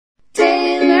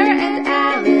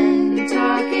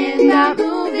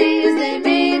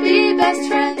best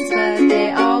friends, but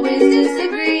they always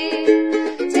disagree.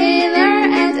 Taylor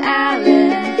and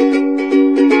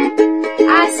Alan,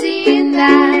 I seen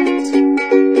that.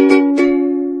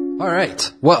 All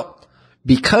right. Well,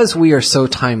 because we are so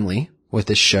timely with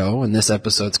this show and this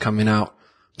episode's coming out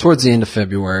towards the end of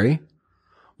February,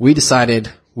 we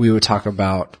decided we would talk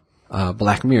about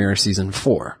Black Mirror season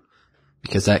 4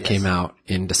 because that came out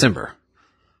in December.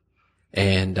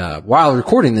 And while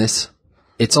recording this,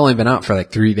 it's only been out for like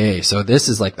 3 days. So this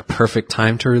is like the perfect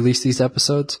time to release these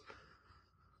episodes.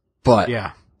 But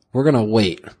Yeah. we're going to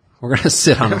wait. We're going to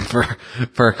sit on them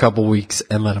for a couple weeks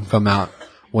and let them come out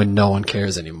when no one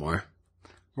cares anymore.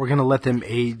 We're going to let them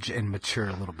age and mature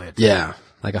a little bit. Yeah,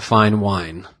 like a fine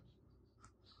wine.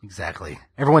 Exactly.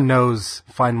 Everyone knows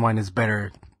fine wine is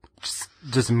better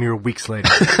just a mere weeks later.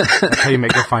 That's how you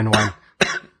make a fine wine.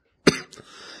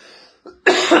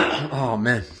 Oh,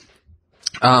 man.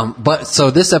 But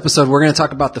so this episode, we're going to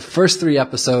talk about the first 3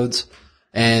 episodes.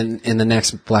 And in the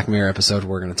next Black Mirror episode,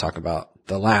 we're going to talk about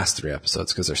the last 3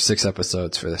 episodes because there's 6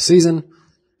 episodes for the season.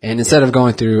 And instead of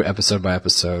going through episode by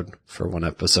episode for one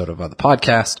episode of the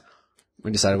podcast,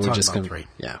 we decided we're just going to,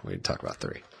 we'd talk about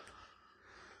 3.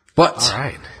 But, All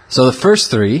right. so the first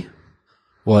 3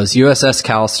 was USS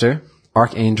Callister,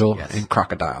 Archangel, and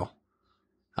Crocodile.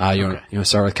 You want to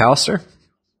start with Callister?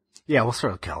 Yeah, we'll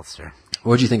start with Callister.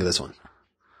 What did you think of this one?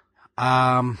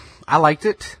 I liked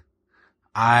it.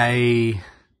 I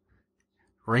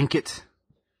rank it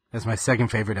as my second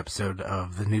favorite episode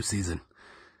of the new season.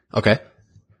 Okay.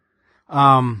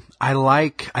 So I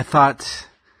liked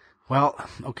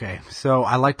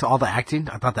all the acting.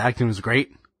 I thought the acting was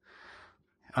great.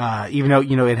 Even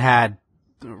though, it had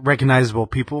recognizable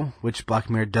people, which Black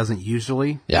Mirror doesn't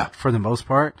usually. Yeah. For the most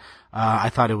part. I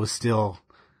thought it was still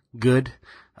good.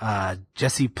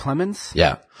 Jesse Plemons.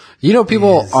 Yeah. You know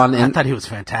people I thought he was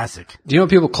fantastic. Do you know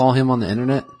what people call him on the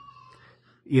internet?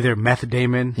 Either Meth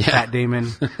Damon, Fat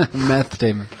Damon. Meth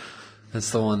Damon.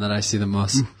 That's the one that I see the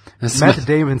most. Meth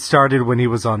Damon started when he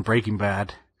was on Breaking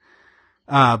Bad.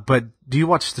 But do you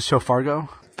watch the show Fargo?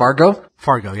 Fargo?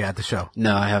 Fargo, yeah, the show.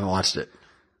 No, I haven't watched it.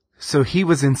 So he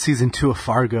was in season 2 of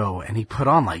Fargo, and he put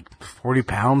on like 40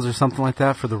 pounds or something like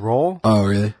that for the role. Oh,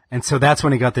 really? And so that's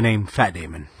when he got the name Fat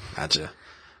Damon. Gotcha.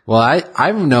 Well,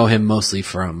 I know him mostly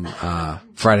from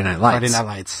Friday Night Lights. Friday Night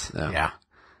Lights, yeah.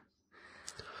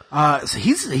 So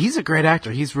he's a great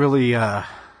actor. He's really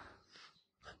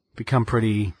become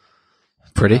pretty.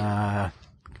 Pretty?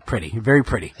 Pretty. Very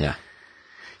pretty. Yeah.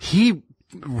 He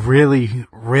really,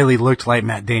 really looked like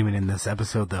Matt Damon in this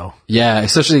episode, though. Yeah,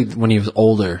 especially when he was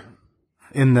older.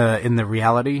 In the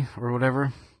reality or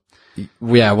whatever.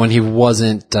 Yeah, when he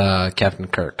wasn't Captain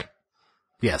Kirk.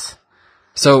 Yes.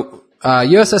 So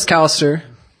USS Callister,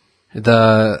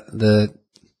 the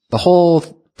whole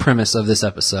premise of this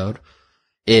episode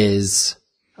is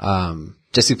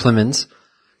Jesse Plemons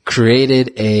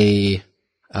created a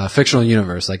fictional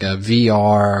universe, like a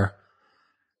VR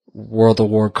World of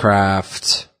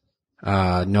Warcraft,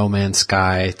 No Man's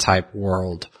Sky type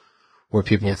world where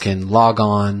people can log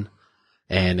on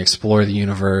and explore the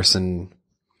universe and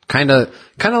kind of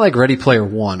like Ready Player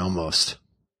One almost.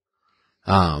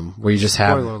 Where you just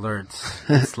have Spoiler alerts.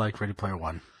 It's like Ready Player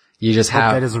One. You just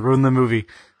have that doesn't ruin the movie.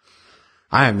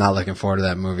 I am not looking forward to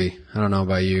that movie. I don't know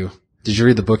about you. Did you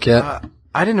read the book yet?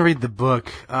 I didn't read the book,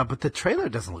 but the trailer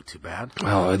doesn't look too bad.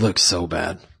 Oh, it looks so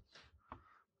bad.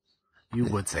 You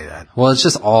would say that. Well, it's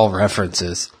just all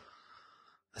references.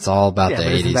 It's all about the but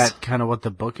 80s. Isn't that kind of what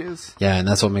the book is? Yeah, and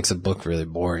that's what makes a book really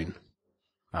boring.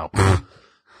 Oh.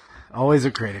 Always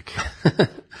a critic.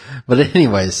 But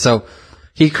anyways, so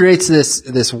he creates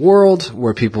this world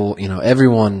where people,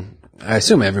 everyone, I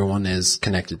assume everyone is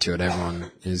connected to it.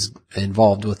 Everyone is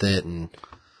involved with it, and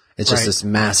it's just this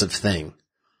massive thing.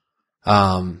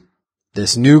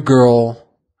 This new girl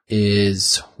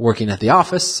is working at the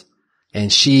office,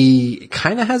 and she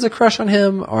kind of has a crush on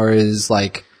him, or is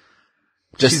like,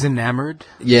 she's enamored.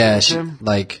 Yeah, she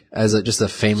like as just a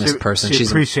famous person. She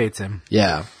appreciates him.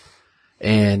 Yeah,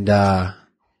 and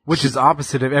which is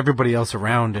opposite of everybody else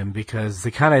around him because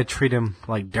they kind of treat him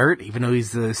like dirt, even though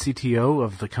he's the CTO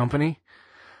of the company.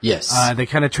 Yes, they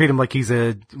kind of treat him like he's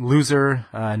a loser,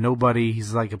 nobody.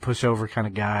 He's like a pushover kind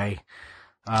of guy.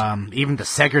 Even the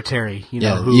secretary,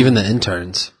 even the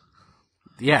interns.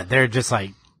 Yeah, they're just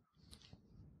like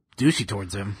douchey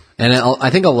towards him. And I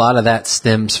think a lot of that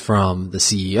stems from the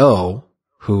CEO,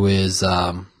 who is,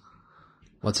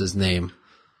 what's his name?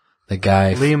 The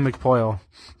guy. Liam McPoyle.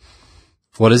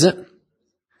 What is it?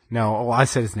 No, I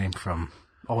said his name from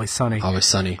Always Sunny. Always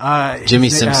Sunny. Jimmy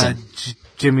Simpson.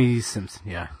 Jimmy Simpson,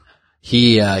 yeah.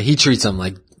 He treats him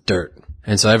like dirt.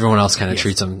 And so everyone else kind of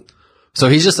treats him So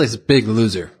he's just this big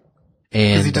loser.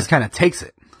 Because And he just kind of takes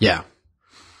it. yeah.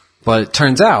 But it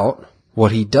turns out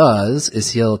what he does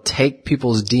is he'll take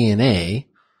people's DNA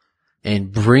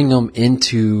and bring them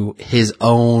into his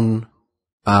own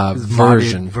His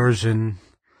version modded version.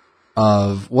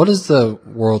 of what is the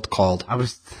world called? I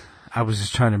was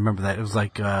just trying to remember that. It was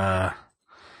like, I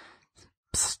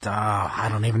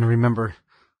don't even remember.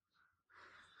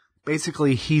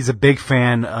 Basically, he's a big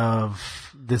fan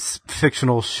of this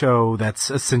fictional show that's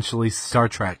essentially Star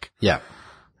Trek. Yeah.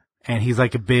 And he's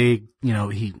like a big,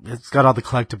 it's got all the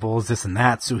collectibles, this and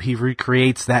that. So he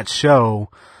recreates that show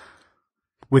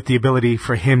with the ability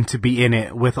for him to be in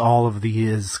it with all of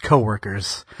his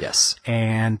coworkers. Yes.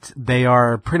 And they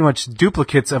are pretty much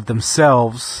duplicates of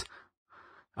themselves,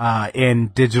 in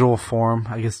digital form.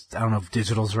 I guess, I don't know if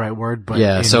digital is the right word, but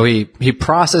Yeah. So he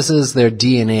processes their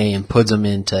DNA and puts them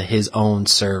into his own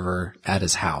server at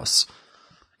his house.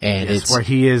 And it's it's where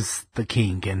he is the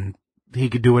king and he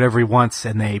could do whatever he wants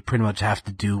and they pretty much have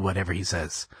to do whatever he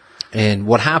says. And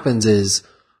what happens is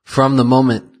from the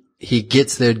moment he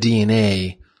gets their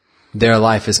DNA, their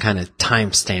life is kind of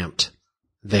time stamped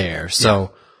there.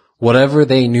 So whatever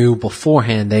they knew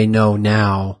beforehand, they know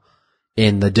now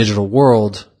in the digital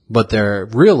world, but their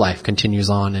real life continues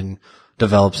on and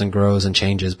develops and grows and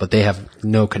changes, but they have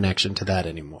no connection to that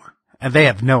anymore. And they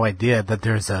have no idea that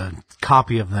there's a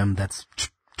copy of them that's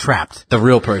trapped. The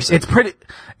real person. It's pretty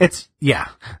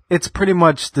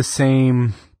much the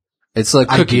same It's like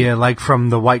Cookie. idea, like from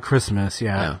the White Christmas.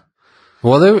 Yeah. Yeah.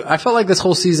 Well, I felt like this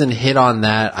whole season hit on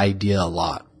that idea a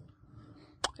lot.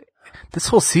 This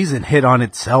whole season hit on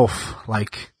itself,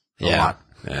 like, a lot.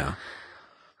 Yeah.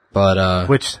 But,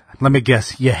 Which, let me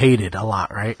guess, you hated a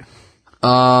lot, right?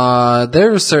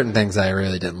 there were certain things I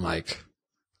really didn't like.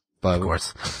 But Of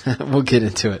course. we'll get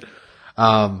into it.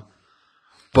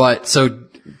 But so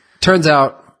turns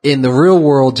out in the real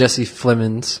world, Jesse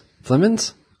Plemons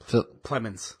Plemons.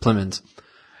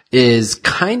 is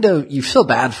kind of, you feel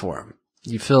bad for him.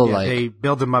 You feel Yeah, like they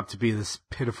build him up to be this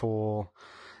pitiful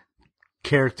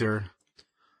character.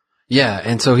 yeah,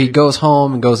 and so he goes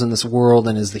home and goes in this world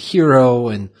and is the hero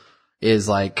and is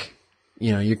like,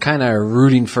 you're kind of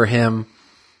rooting for him.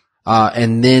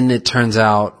 And then it turns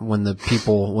out when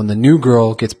the new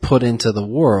girl gets put into the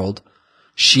world,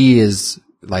 she is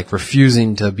like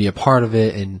refusing to be a part of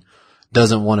it and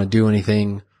doesn't want to do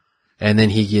anything. And then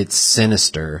he gets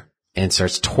sinister and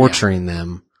starts torturing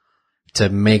them to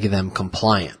make them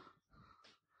compliant.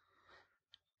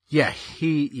 Yeah,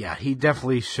 he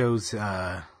definitely shows,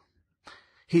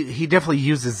 he definitely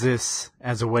uses this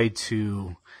as a way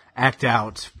to act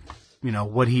out,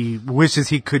 what he wishes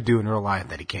he could do in real life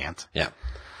that he can't. Yeah.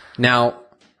 Now,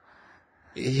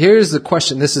 here's the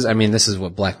question. This is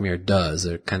what Black Mirror does.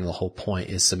 Kind of the whole point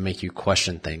is to make you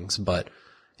question things. But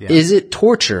is it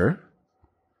torture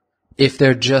if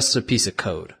they're just a piece of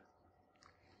code?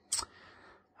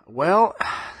 Well,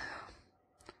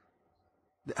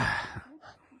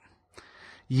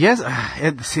 yes,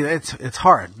 it's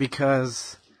hard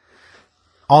because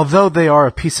although they are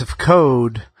a piece of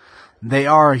code, they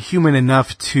are human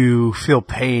enough to feel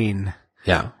pain.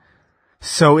 Yeah.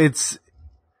 So it's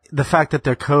the fact that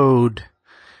they're code.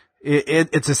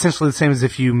 It's essentially the same as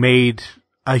if you made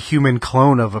a human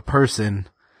clone of a person.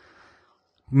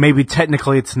 Maybe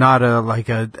technically it's not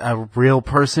a real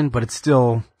person, but it's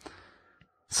still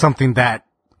something that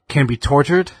can be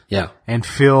tortured. Yeah. And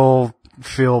feel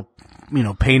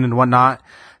pain and whatnot.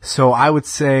 So I would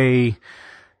say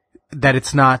that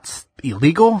it's not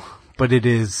illegal, but it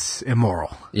is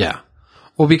immoral. Yeah.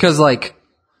 Well, because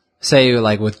say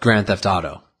with Grand Theft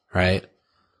Auto, right?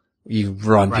 You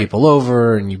run people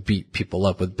over and you beat people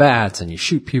up with bats and you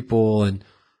shoot people and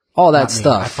all that Not me.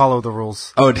 stuff. I follow the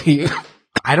rules. Oh, do you?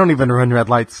 I don't even run red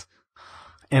lights.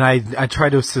 And I try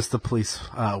to assist the police,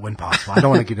 when possible. I don't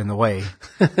want to get in the way.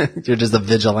 You're just a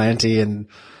vigilante in,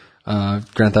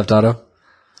 Grand Theft Auto?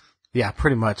 Yeah,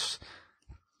 pretty much.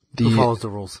 Who follows the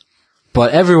rules?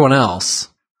 But everyone else.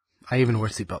 I even wear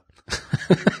seatbelt.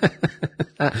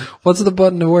 What's the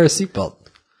button to wear a seatbelt?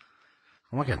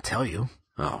 I'm not gonna tell you.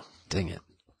 Oh, dang it.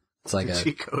 It's like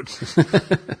Cheat code.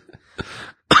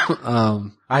 I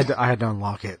had to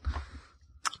unlock it.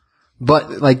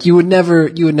 but you would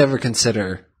never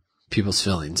consider people's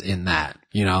feelings in that,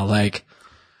 the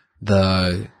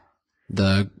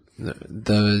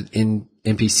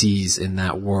NPCs in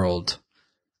that world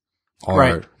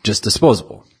are just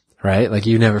disposable, right?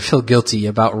 You never feel guilty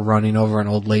about running over an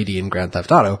old lady in Grand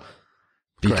Theft Auto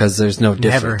because there's no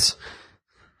difference. Never.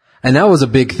 And that was a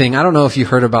big thing. I don't know if you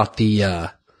heard about the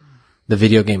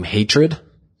video game Hatred.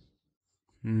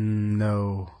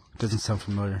 No, doesn't sound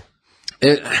familiar.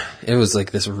 It was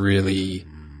like this really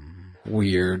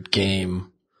weird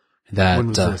game that, When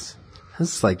was this?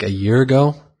 this is like a year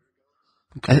ago.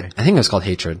 Okay. I think it was called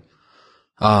Hatred.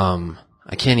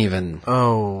 I can't even,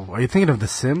 Oh, are you thinking of The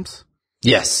Sims?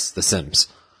 yes, The Sims.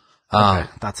 Okay,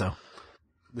 thought so.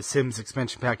 The Sims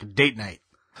expansion pack, Date Night.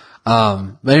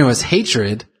 But anyways,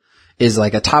 Hatred is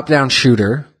like a top-down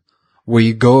shooter where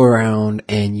you go around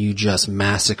and you just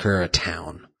massacre a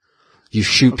town. You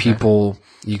shoot people,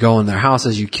 you go in their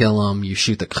houses, you kill them, you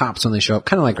shoot the cops when they show up,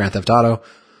 kind of like Grand Theft Auto,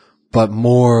 but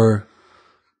more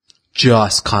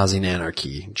just causing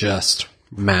anarchy, just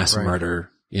mass murder,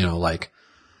 you know, like,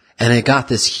 and it got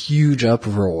this huge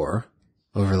uproar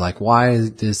over like, why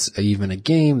is this even a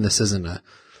game? This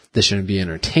shouldn't be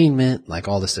entertainment, like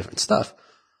all this different stuff.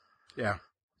 Yeah.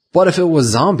 But if it was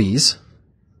zombies,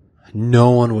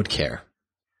 no one would care.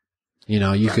 You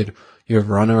know, you could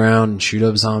run around and shoot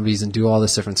up zombies and do all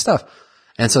this different stuff.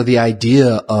 And so the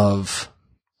idea of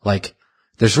like,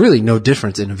 there's really no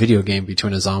difference in a video game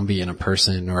between a zombie and a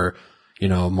person or, you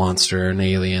know, a monster, an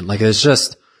alien. Like it's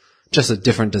just a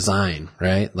different design,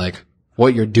 right? Like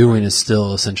what you're doing is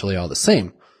still essentially all the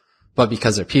same. But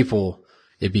because they're people,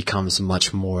 it becomes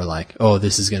much more like, oh,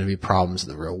 this is going to be problems in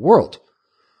the real world.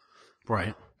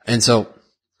 Right. And so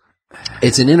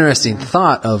it's an interesting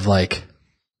thought of like,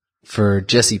 for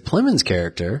Jesse Plemons'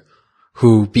 character,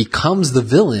 who becomes the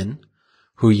villain,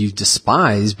 who you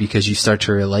despise because you start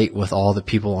to relate with all the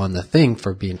people on the thing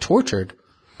for being tortured.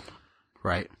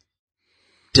 Right.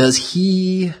 Does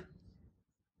he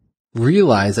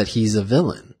realize that he's a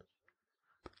villain?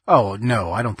 Oh,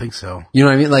 no, I don't think so. You know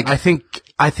what I mean? Like, I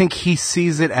think he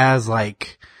sees it as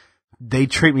like, they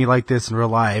treat me like this in real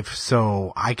life,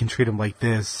 so I can treat them like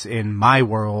this in my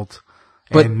world,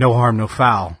 But- and no harm, no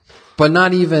foul. but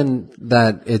not even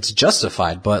that it's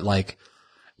justified, but like,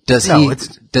 does No,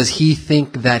 he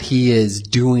think that he is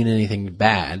doing anything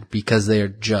bad because they are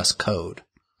just code?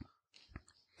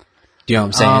 Do you know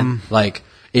what I'm saying? Like,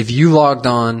 if you logged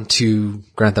on to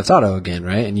Grand Theft Auto again,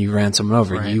 right, and you ran someone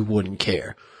over, you wouldn't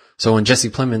care. So when Jesse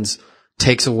Plemons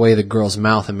takes away the girl's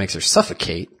mouth and makes her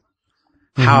suffocate,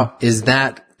 how is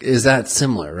that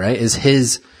similar, right? Is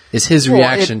his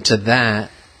reaction to that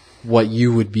what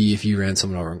you would be if you ran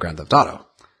someone over in Grand Theft Auto?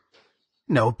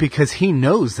 No, because he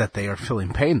knows that they are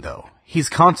feeling pain, though. He's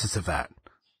conscious of that.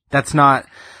 That's not,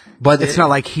 But it's not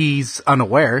like he's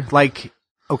unaware. Like,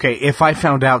 okay, if I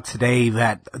found out today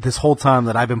that this whole time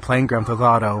that I've been playing Grand Theft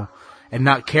Auto and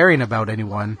not caring about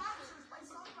anyone,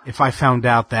 if I found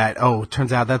out that, oh, it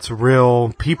turns out that's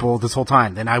real people this whole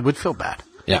time, then I would feel bad.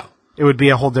 yeah. It would be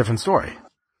a whole different story.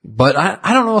 But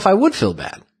I don't know if I would feel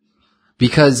bad.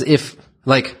 Because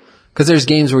because there's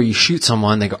games where you shoot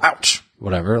someone, they go, ouch,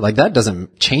 whatever. Like that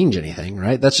doesn't change anything,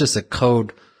 right? That's just a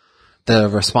code, the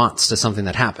response to something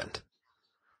that happened.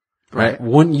 Right?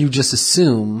 Wouldn't you just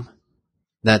assume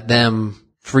that them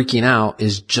freaking out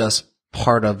is just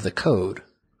part of the code?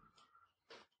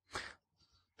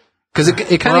 Cause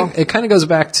it kind of goes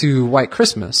back to White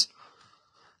Christmas.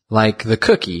 Like the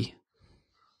cookie.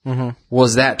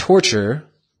 Was that torture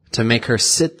to make her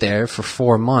sit there for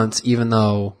 4 months, even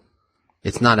though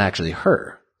it's not actually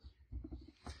her?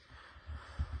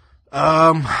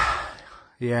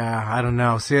 Yeah, I don't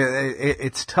know. See,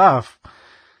 it's tough.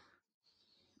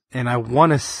 And I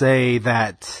want to say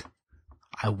that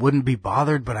I wouldn't be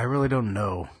bothered, but I really don't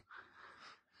know.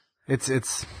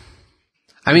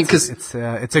 I mean, cause,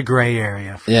 it's a gray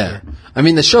area. For yeah. sure. I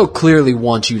mean, the show clearly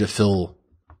wants you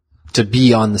to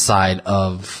be on the side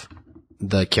of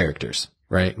the characters,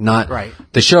 right? Right.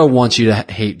 The show wants you to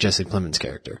hate Jesse Plemons'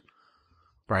 character.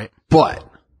 Right. But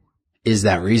is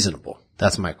that reasonable?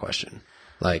 That's my question.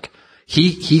 Like,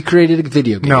 he created a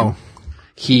video game. No.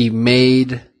 He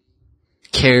made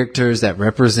characters that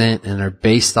represent and are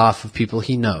based off of people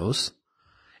he knows,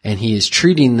 and he is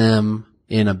treating them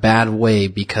in a bad way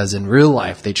because in real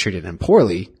life they treated him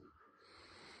poorly,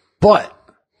 but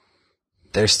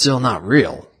they're still not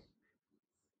real.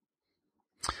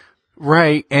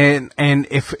 Right. And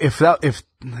if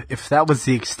that was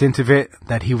the extent of it,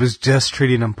 that he was just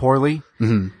treating them poorly,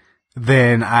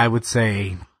 then I would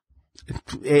say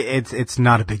it's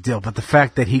not a big deal. But the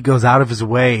fact that he goes out of his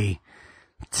way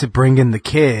to bring in the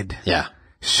kid Yeah.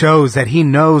 shows that he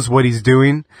knows what he's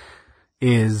doing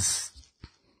is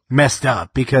messed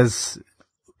up, because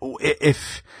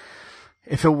if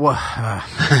it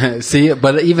was, See,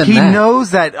 but even he that,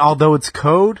 knows that although it's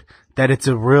code, that it's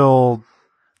a real,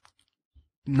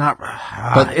 not,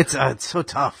 But- it's so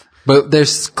tough. but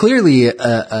there's clearly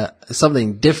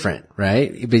something different,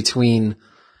 right? Between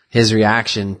his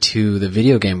reaction to the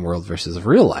video game world versus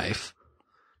real life.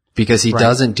 because he Right.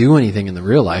 doesn't do anything in the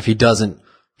real life. He doesn't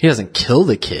kill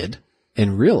the kid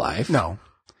in real life. No.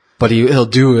 But he'll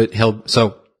do it.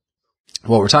 So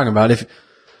what we're talking about,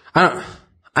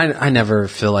 I never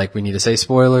feel like we need to say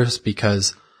spoilers,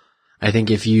 because I think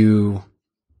if you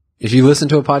listen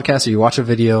to a podcast or you watch a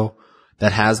video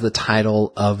that has the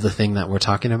title of the thing that we're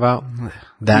talking about,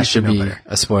 that You should should know be better.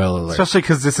 a spoiler alert. Especially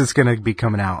because this is going to be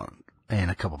coming out in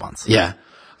a couple months. Yeah.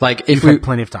 Like We've had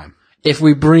plenty of time. if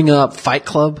we bring up Fight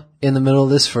Club in the middle of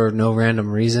this for no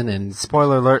random reason, and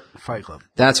Spoiler alert, Fight Club.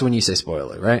 that's when you say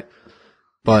spoiler, right?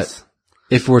 But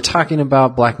if we're talking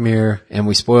about Black Mirror and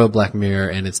we spoil Black Mirror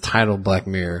and it's titled Black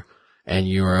Mirror and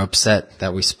you are upset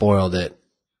that we spoiled it,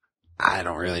 I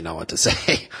don't really know what to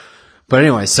say. But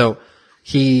anyway, so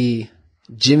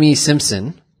Jimmy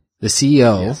Simpson, the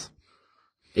CEO, Yes.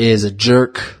 is a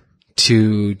jerk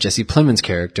to Jesse Plemons'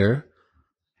 character.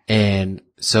 And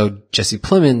so Jesse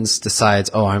Plemons decides,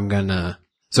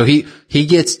 so he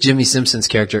gets Jimmy Simpson's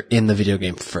character in the video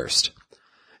game first.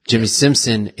 Jimmy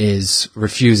Simpson is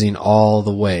refusing all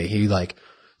the way. He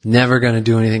never going to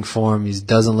do anything for him. He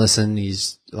doesn't listen.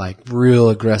 He's real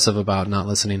aggressive about not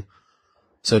listening.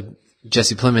 So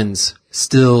Jesse Plemons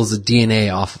steals the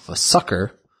DNA off of a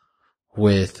sucker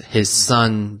with his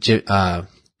son,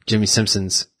 Jimmy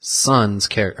Simpson's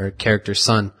character's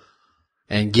son,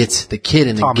 and gets the kid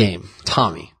in the game,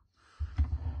 Tommy.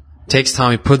 Takes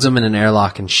Tommy, puts him in an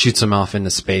airlock, and shoots him off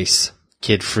into space.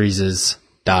 Kid freezes,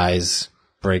 dies,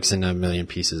 breaks into a million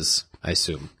pieces, I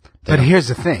assume. But here's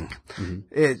the thing.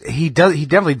 He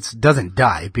definitely doesn't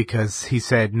die, because he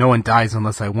said no one dies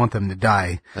unless I want them to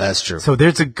die. That's true. So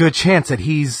there's a good chance that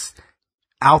he's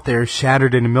out there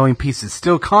shattered in a million pieces,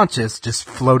 still conscious, just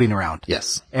floating around.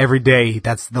 Yes. Every day,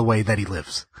 that's the way that he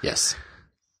lives. Yes.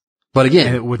 But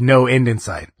again, And with no end in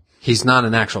sight. he's not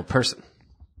an actual person.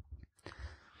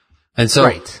 And so,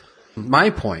 Right. my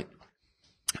point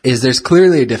is there's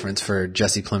clearly a difference for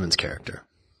Jesse Plemons' character,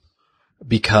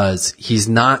 because he's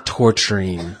not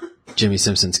torturing Jimmy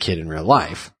Simpson's kid in real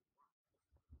life,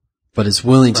 but is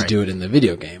willing to Right. do it in the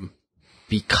video game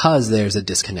because there's a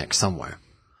disconnect somewhere.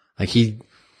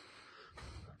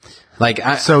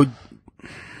 So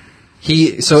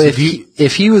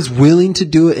If he was willing to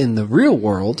do it in the real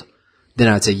world, then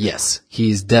I would say yes,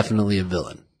 he's definitely a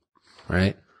villain,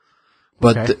 right?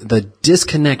 But Okay. the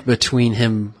disconnect between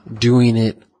him doing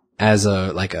it as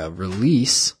a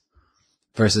release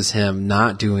versus him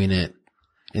not doing it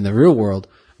in the real world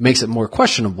makes it more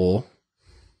questionable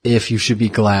if you should be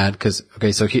glad.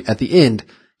 So at the end,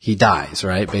 he dies,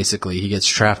 right? Basically, he gets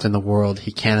trapped in the world.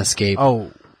 He can't escape.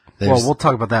 well, There's- we'll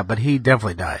talk about that, but he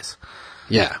definitely dies.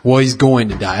 Yeah. Well, he's going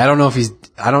to die. I don't know if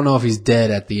he's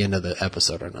dead at the end of the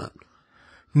episode or not.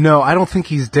 No, I don't think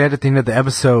he's dead at the end of the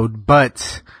episode,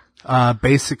 but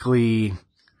basically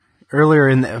earlier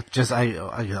in the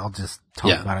I'll just talk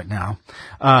Yeah. about it now.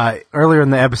 Earlier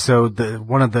in the episode,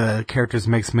 one of the characters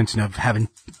makes mention of having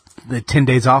the 10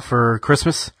 days off for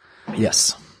Christmas.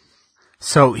 Yes.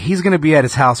 So he's going to be at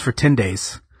his house for 10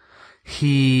 days.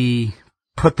 He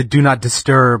put the do not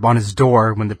disturb on his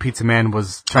door when the pizza man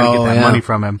was trying to get that money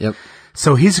from him. Yep.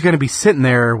 So he's going to be sitting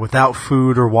there without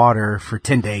food or water for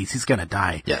 10 days. He's going to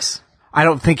die. Yes. I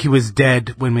don't think he was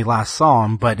dead when we last saw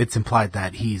him, but it's implied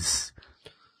that he's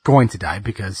going to die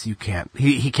because he can't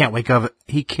wake up.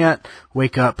 He can't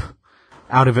wake up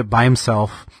out of it by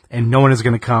himself, and no one is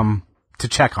going to come to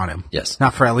check on him. Yes.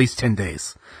 Not for at least 10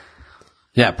 days.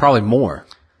 Yeah, probably more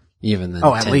even than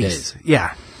 10 at least. days.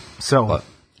 Yeah. So But,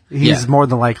 he's yeah. more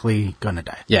than likely going to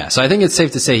die. Yeah. So I think it's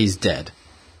safe to say he's dead.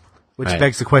 Which Right.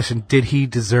 begs the question, did he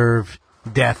deserve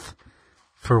death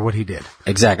for what he did?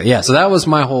 Exactly. Yeah. So that was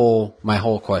my whole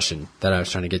question that I was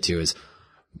trying to get to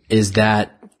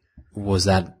was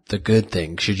that the good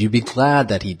thing? Should you be glad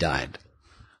that he died?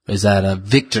 Is that a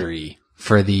victory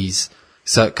for these?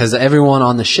 So, cause everyone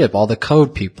on the ship, all the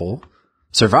code people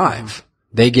survive.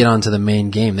 They get onto the main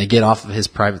game. They get off of his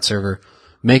private server,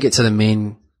 make it to the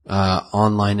main,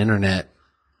 online internet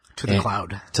To the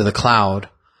cloud. to the cloud,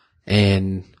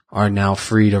 and are now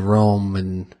free to roam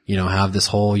and, have this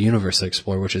whole universe to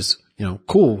explore, which is,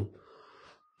 cool.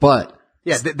 But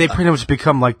Yeah, they pretty much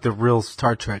become like the real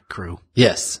Star Trek crew.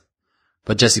 yes,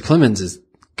 but Jesse Plemons is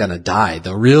gonna die.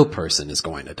 The real person is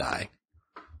going to die.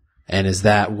 And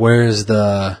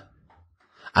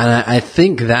I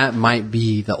think that might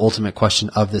be the ultimate question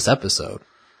of this episode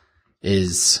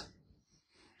is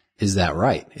that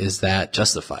right? Is that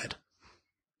justified?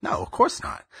 No, of course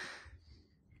not.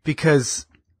 Because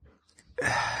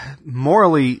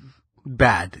morally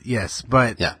bad, yes,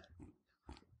 but Yeah.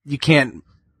 you can't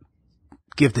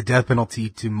give the death penalty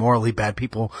to morally bad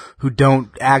people who don't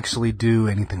actually do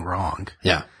anything wrong.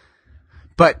 Yeah.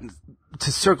 But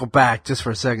to circle back just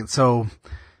for a second, so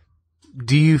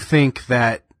do you think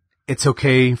that it's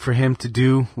okay for him to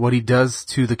do what he does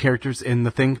to the characters in the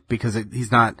thing because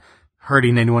he's not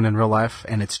hurting anyone in real life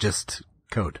and it's just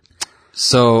code?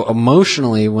 So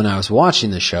emotionally, when I was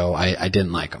watching the show, I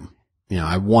didn't like him. You know,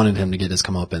 I wanted him to get his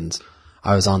comeuppance.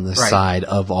 I was on the side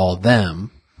of all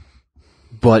them.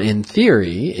 But in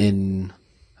theory,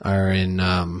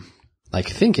 like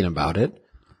thinking about it,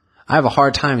 I have a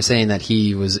hard time saying that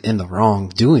he was in the wrong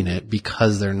doing it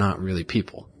because they're not really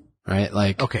people, right?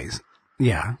 Like, okay.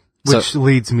 Yeah. Which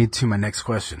leads me to my next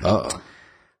question.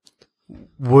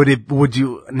 Would it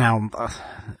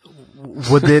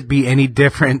be any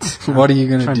different? What are you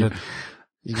going to do?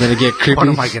 You going to get creepy? What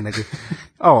am I going to do?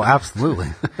 Oh, absolutely.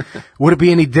 Would it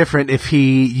be any different if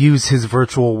he used his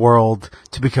virtual world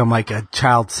to become like a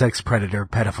child sex predator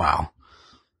pedophile?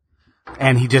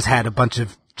 And he just had a bunch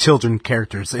of children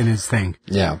characters in his thing.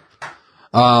 Yeah.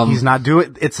 He's not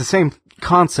doing, it's the same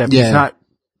concept. Yeah. He's not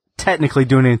technically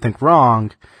doing anything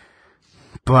wrong,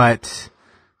 but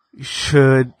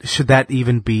should that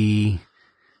even be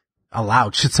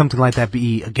allowed? Should something like that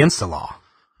be against the law?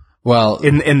 Well,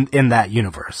 in that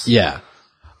universe. Yeah.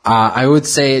 I would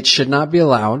say it should not be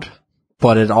allowed,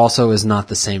 but it also is not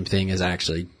the same thing as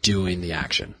actually doing the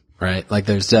action, right? Like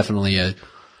there's definitely a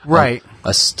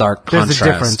stark There's contrast a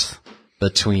difference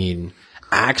between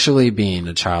actually being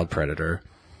a child predator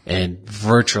and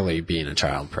virtually being a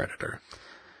child predator.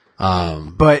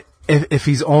 But if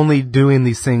he's only doing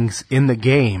these things in the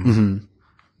game,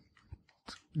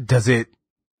 does it,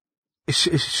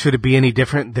 should it be any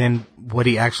different than what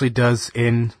he actually does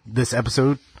in this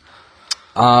episode?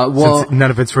 Well, since none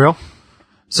of it's real.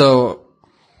 So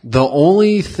the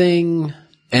only thing,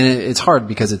 and it's hard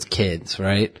because it's kids,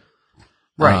 right?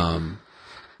 Right.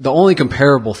 The only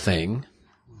comparable thing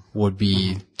would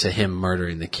be to him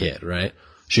murdering the kid, right?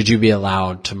 Should you be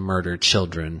allowed to murder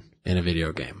children in a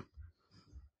video game?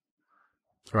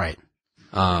 Right.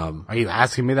 Are you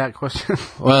asking me that question?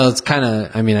 Well, it's kind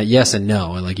of, I mean, yes and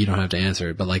no, and like you don't have to answer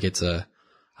it, but like it's a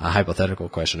hypothetical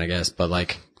question, I guess. But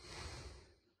like,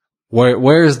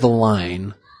 where's the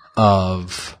line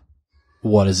of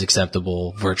what is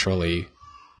acceptable virtually?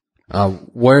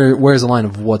 Where's the line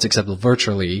of what's acceptable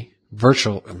virtually?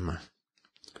 Virtually.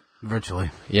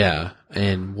 Yeah,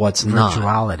 and what's not?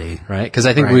 Virtuality. Right? Because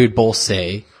I think Right. we would both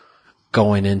say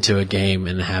going into a game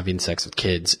and having sex with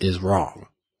kids is wrong.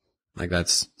 Like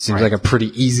seems like a pretty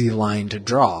easy line to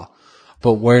draw.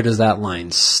 But where does that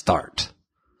line start?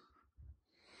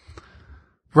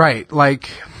 Right. Like,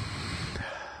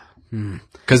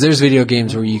 Because there's video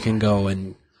games where you can go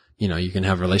and, you know, you can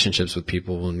have relationships with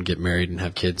people and get married and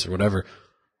have kids or whatever.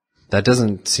 That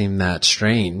doesn't seem that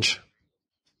strange.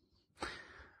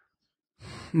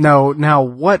 no, now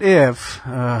what if,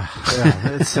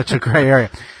 it's such a gray area.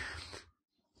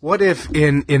 What if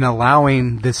in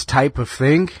allowing this type of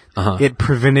thing, it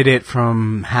prevented it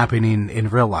from happening in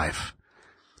real life?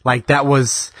 Like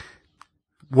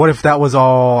what if that was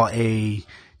all a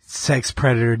sex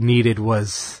predator needed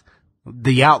was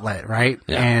the outlet, right?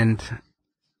 Yeah. And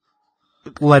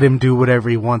let him do whatever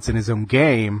he wants in his own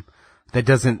game that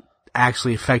doesn't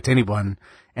actually affect anyone,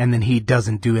 and then he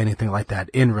doesn't do anything like that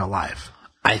in real life.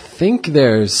 I think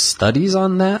there's studies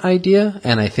on that idea,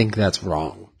 and I think that's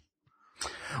wrong.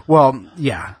 Well,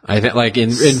 yeah. I think, like,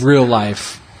 in real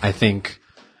life, I think,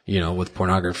 you know, with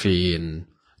pornography and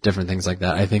different things like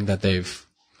that, I think that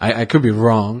I could be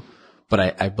wrong, but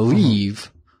I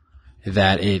believe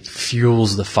that it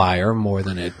fuels the fire more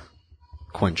than it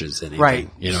quenches anything. Right.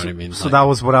 You know what I mean? So that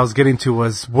was what I was getting to,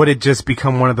 was would it just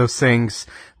become one of those things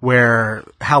where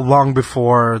how long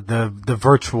before the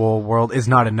virtual world is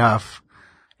not enough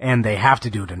and they have to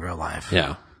do it in real life?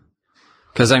 Yeah.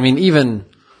 Cause I mean, even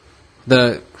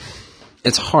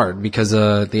it's hard because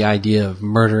the idea of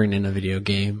murdering in a video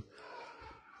game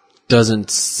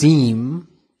doesn't seem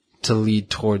to lead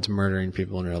towards murdering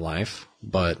people in real life,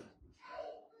 but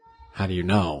how do you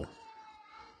know?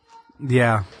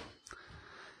 Yeah.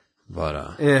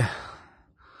 But Yeah.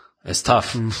 it's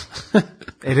tough.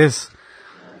 It is.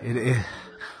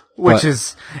 Which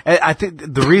is, I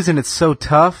think the reason it's so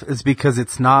tough is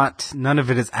because none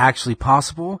of it is actually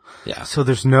possible. Yeah. So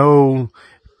there's no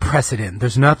precedent.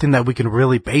 There's nothing that we can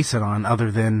really base it on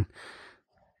other than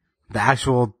the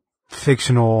actual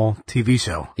fictional TV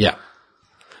show. Yeah.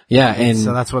 Yeah, and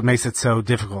So that's what makes it so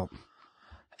difficult.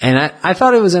 And I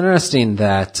thought it was interesting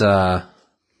that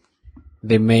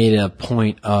they made a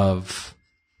point of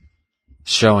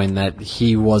showing that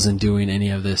he wasn't doing any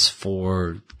of this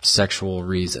for sexual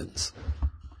reasons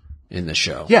in the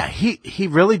show. Yeah, he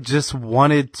really just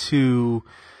wanted to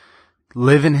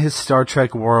live in his Star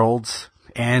Trek world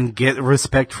and get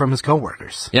respect from his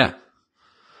coworkers. Yeah.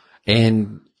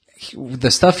 And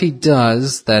the stuff he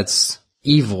does that's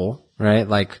evil, right?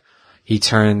 Like he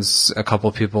turns a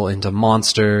couple people into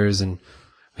monsters and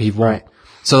he won't. Right.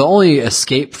 So the only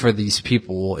escape for these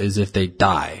people is if they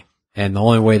die. And the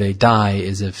only way they die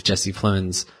is if Jesse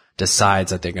Plemons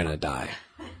decides that they're going to die.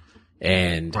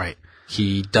 And Right.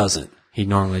 he doesn't. He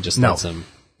normally just lets them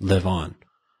live on.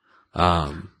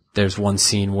 There's one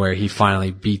scene where he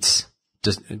finally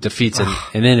defeats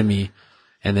an enemy,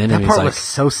 and the That enemy's part like, was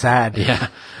so sad. yeah,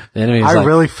 the enemy's I like,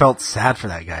 really felt sad for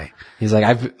that guy. he's like,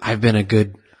 I've been a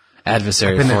good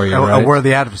adversary Been for you, a right?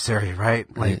 worthy adversary, right?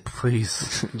 Like,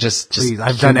 please, just please,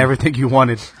 I've done everything you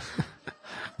wanted.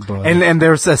 But, And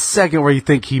there's a second where you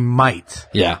think he might,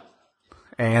 yeah,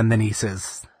 and then he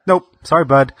says, "Nope, sorry,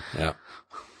 bud," yeah,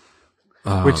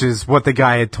 which is what the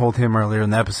guy had told him earlier in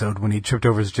the episode when he tripped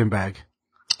over his gym bag.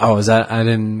 oh, is that, I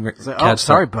didn't He's like, catch "Oh,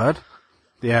 sorry, that. bud."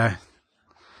 Yeah,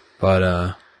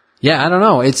 But, yeah, I don't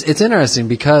know. It's interesting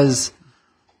because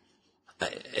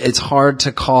it's hard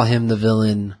to call him the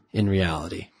villain in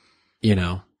reality, you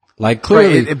know, like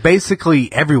clearly, right.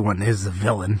 Basically, everyone is the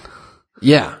villain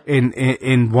yeah,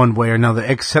 in one way or another,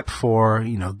 except for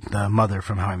the mother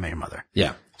from How I Met Your Mother.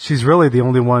 yeah, She's really the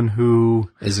only one who,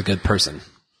 is a good person.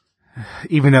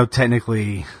 even though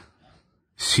technically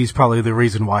she's probably the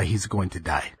reason why he's going to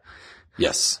die.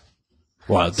 Yes.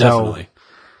 Well, So- definitely.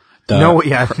 No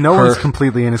one's her-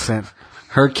 completely innocent.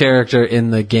 Her character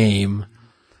in the game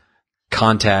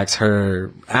contacts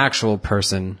her actual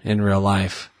person in real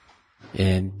life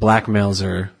and blackmails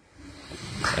her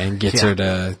and gets Yeah. her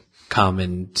to come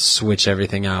and switch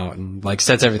everything out and like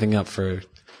sets everything up for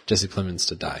Jesse Plemons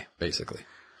to die, basically.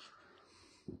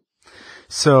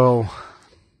 So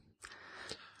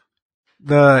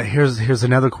here's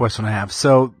another question I have.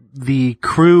 So the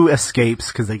crew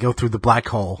escapes because they go through the black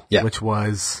hole, Yeah. which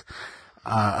was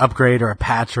upgrade or a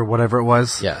patch or whatever it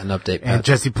was. Yeah, an update And patch.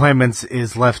 Jesse Plemons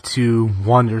is left to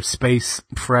wander space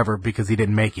forever because he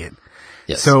didn't make it.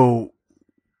 Yes. So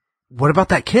what about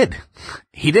that kid?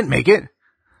 He didn't make it.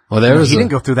 well, there was He a-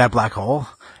 didn't go through that black hole.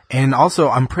 And also,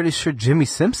 I'm pretty sure Jimmy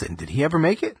Simpson, did he ever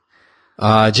make it?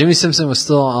 Jimmy Simpson was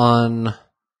still on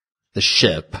the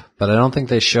ship, but I don't think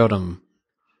they showed him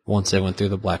once they went through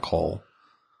the black hole.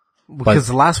 Because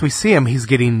the last we see him, he's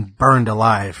getting burned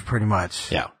alive, pretty much.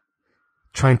 Yeah.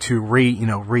 Trying to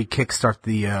kickstart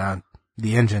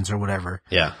the engines or whatever.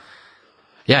 Yeah.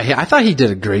 Yeah, I thought he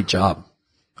did a great job.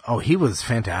 Oh, he was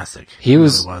fantastic. He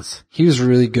was, really was. he was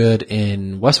really good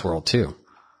in Westworld too.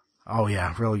 Oh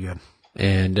yeah, really good.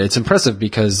 And it's impressive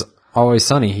because Always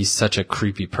Sunny, he's such a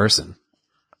creepy person.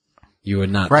 You would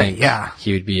not Right, think yeah.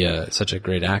 he would be such a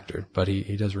great actor, but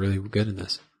he does really good in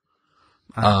this.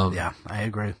 Yeah, I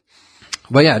agree.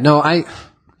 But yeah, no, it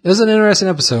was an interesting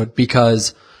episode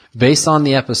because based on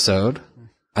the episode,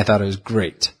 I thought it was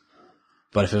great.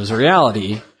 But if it was a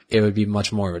reality, it would be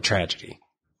much more of a tragedy.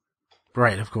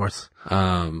 Right, of course.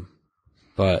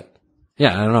 But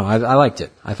yeah, I don't know. I liked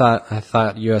it. I thought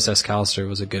USS Callister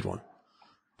was a good one.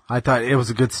 I thought it was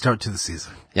a good start to the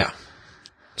season. Yeah.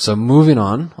 So moving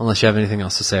on, unless you have anything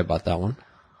else to say about that one.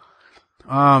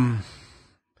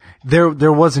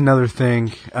 There was another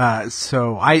thing.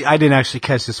 So I didn't actually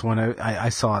catch this one. I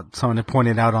saw someone had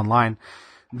pointed out online.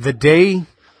 The day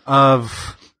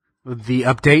of the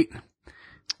update,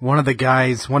 one of the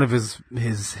guys, one of his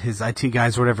IT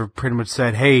guys or whatever pretty much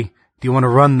said, "Hey, do you want to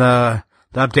run the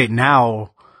update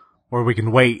now or we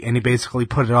can wait?" And he basically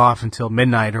put it off until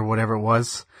midnight or whatever it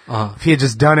was. If he had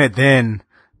just done it then,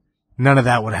 none of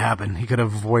that would have happened. He could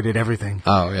have avoided everything.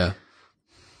 Oh yeah.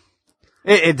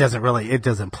 It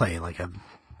doesn't play like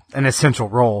an essential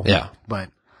role. Yeah. But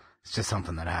it's just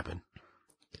something that happened.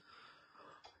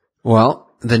 Well,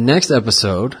 the next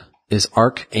episode is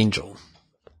Archangel.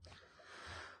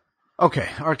 Okay,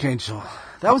 Archangel.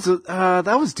 That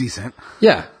was decent.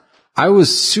 Yeah. I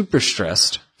was super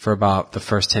stressed for about the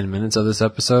first 10 minutes of this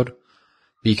episode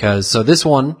because, so this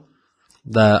one,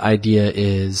 the idea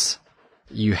is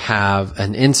you have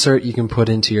an insert you can put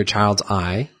into your child's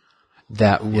eye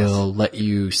that will let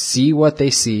you see what they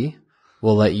see,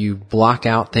 will let you block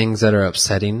out things that are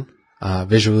upsetting,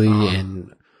 visually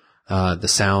and, the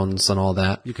sounds and all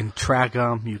that. You can track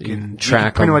them. You can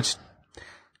track pretty 'em. much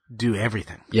do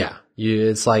everything. Yeah.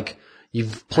 It's like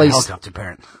you've A placed, helicopter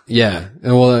parent. yeah.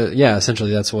 Well, yeah,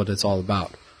 essentially that's what it's all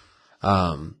about.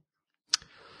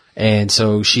 And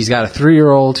so she's got a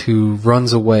 3-year-old who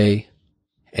runs away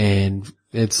and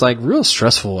it's like real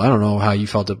stressful. I don't know how you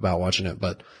felt about watching it,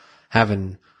 but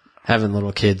having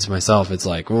little kids myself, it's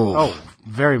like, ooh. Oh,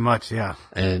 very much, yeah.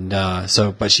 And,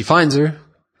 but she finds her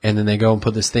and then they go and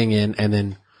put this thing in, and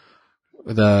then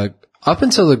up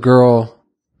until the girl,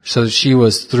 so she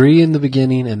was 3 in the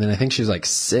beginning, and then I think she was like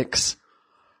 6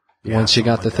 once she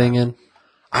got the thing in.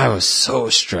 I was so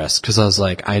stressed because I was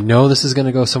like, I know this is going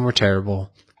to go somewhere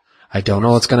terrible. I don't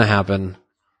know what's going to happen.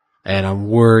 And I'm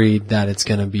worried that it's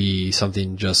going to be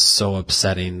something just so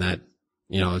upsetting that,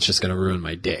 it's just going to ruin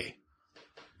my day.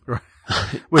 Right.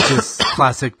 Which is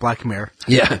classic Black Mirror.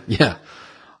 Yeah. Yeah.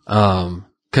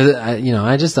 Cause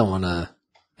I just don't want to,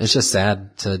 it's just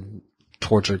sad to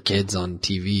torture kids on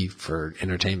TV for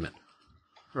entertainment.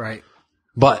 Right.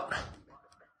 But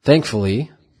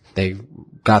thankfully they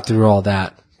got through all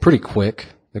that pretty quick.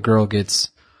 The girl gets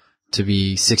to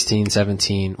be 16,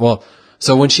 17. Well,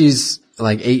 so when she's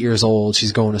like 8 years old,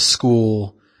 she's going to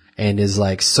school and is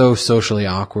like so socially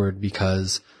awkward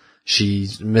because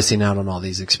she's missing out on all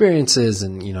these experiences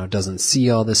and, doesn't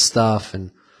see all this stuff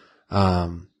and,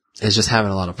 is just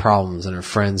having a lot of problems, and her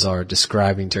friends are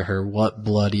describing to her what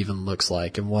blood even looks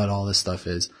like and what all this stuff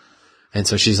is. And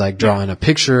so she's like drawing a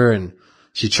picture, and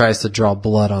she tries to draw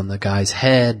blood on the guy's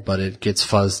head, but it gets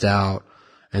fuzzed out.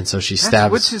 And so she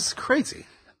stabs. Which is crazy.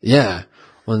 Yeah.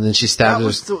 Well, and then she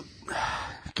stabs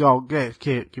keep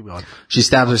going. She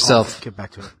stabs herself. Get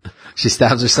back to it. She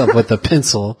stabs herself with a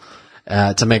pencil,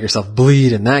 to make herself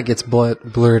bleed, and that gets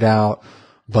blurred out.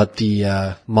 But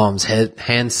the, mom's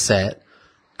handset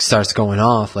starts going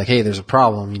off like, hey, there's a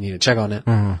problem. You need to check on it.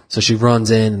 Mm-hmm. So she runs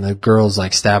in, and the girl's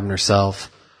like stabbing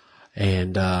herself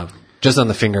and, just on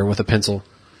the finger with a pencil.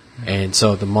 And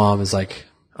so the mom is like,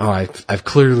 oh, I've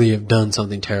clearly have done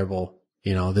something terrible.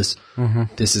 This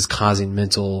is causing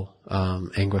mental,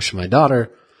 anguish to my daughter.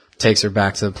 Takes her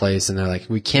back to the place, and they're like,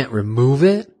 we can't remove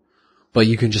it, but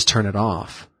you can just turn it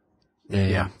off.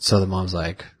 And so the mom's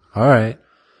like, all right.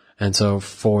 And so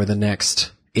for the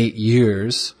next 8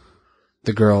 years,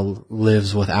 the girl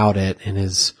lives without it and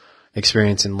is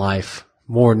experiencing life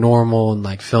more normal and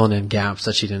like filling in gaps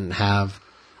that she didn't have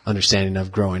understanding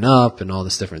of growing up and all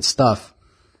this different stuff.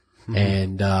 Mm-hmm.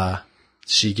 And,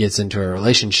 she gets into a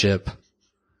relationship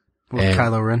with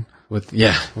Kylo Ren. With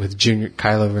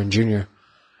Kylo Ren Jr.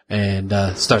 And,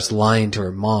 starts lying to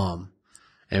her mom.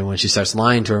 And when she starts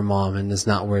lying to her mom and it's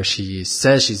not where she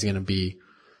says she's going to be,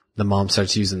 the mom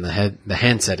starts using the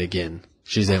handset again.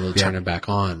 She's able to turn it back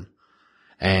on.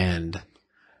 And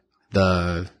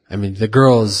the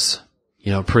girl's,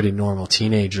 pretty normal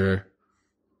teenager,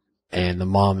 and the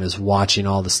mom is watching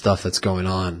all the stuff that's going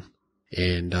on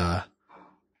and,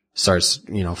 starts,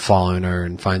 following her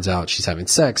and finds out she's having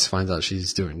sex, finds out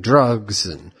she's doing drugs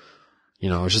and,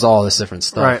 it's just all this different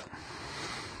stuff.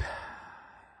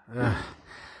 Right.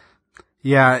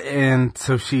 Yeah. And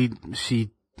so she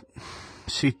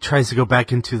tries to go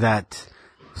back into that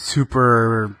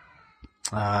super,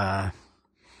 I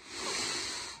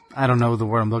don't know the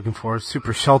word I'm looking for,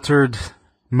 super sheltered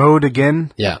mode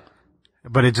again. Yeah.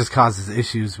 But it just causes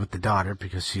issues with the daughter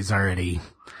because she's already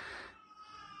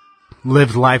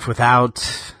lived life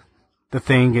without the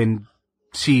thing, and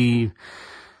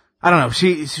I don't know,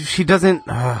 she doesn't,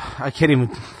 I can't even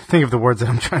think of the words that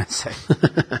I'm trying to say.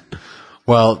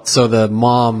 Well, so the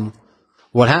mom,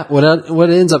 what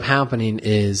ends up happening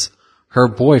is her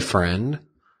boyfriend,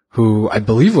 who I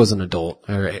believe was an adult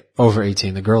or over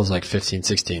 18. The girl's like 15,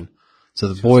 16. So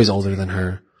the boy's older than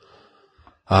her.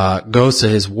 Goes to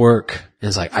his work and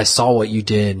is like, I saw what you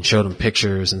did, and showed him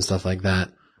pictures and stuff like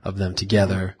that of them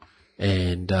together.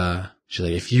 And, she's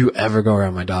like, if you ever go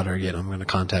around my daughter again, I'm going to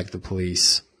contact the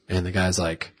police. And the guy's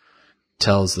like,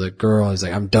 tells the girl, he's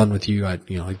like, I'm done with you.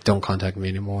 Don't contact me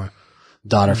anymore.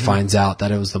 Daughter finds out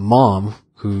that it was the mom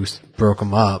who broke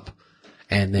him up,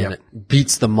 and then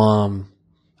beats the mom.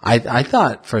 I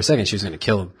thought for a second she was going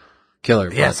to kill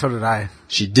her. Yeah, so did I.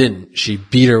 She didn't. She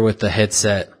beat her with the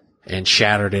headset and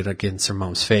shattered it against her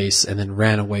mom's face, and then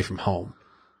ran away from home.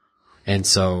 And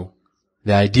so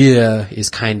the idea is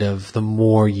kind of the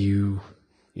more you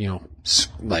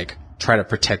like try to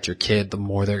protect your kid, the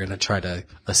more they're going to try to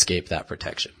escape that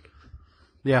protection.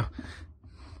 Yeah.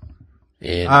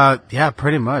 And yeah,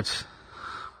 pretty much.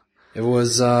 It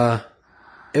was an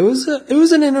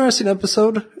interesting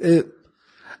episode.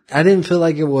 I didn't feel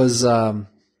like it was,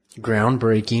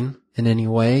 groundbreaking in any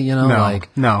way,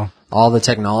 No. All the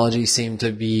technology seemed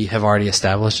to have already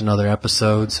established in other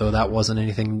episodes, so that wasn't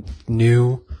anything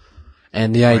new.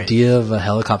 And the idea of a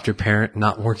helicopter parent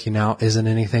not working out isn't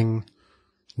anything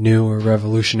new or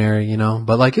revolutionary,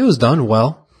 but it was done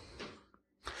well.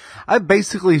 I'm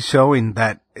basically showing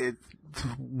that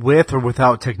with or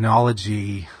without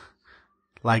technology,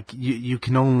 you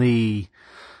can only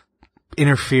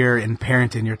interfere and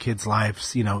parent in your kids'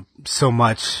 lives, so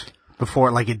much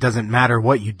before, it doesn't matter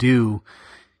what you do.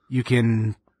 you're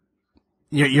going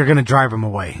to drive them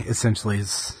away, essentially,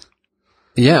 is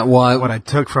Yeah, well, what I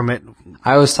took from it.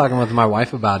 I was talking with my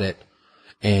wife about it,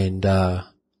 and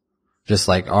just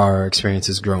like our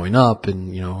experiences growing up,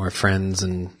 and our friends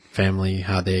and family,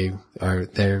 how they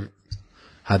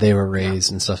were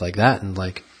raised and stuff like that, and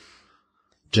like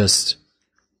just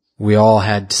we all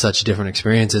had such different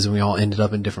experiences, and we all ended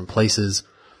up in different places.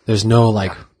 There's no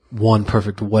like one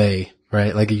perfect way,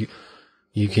 right? Like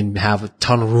you can have a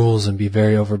ton of rules and be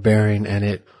very overbearing, and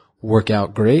it work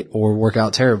out great or work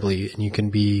out terribly. And you can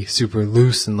be super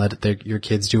loose and let your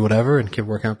kids do whatever, and it can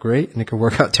work out great, and it can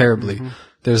work out terribly. Mm-hmm.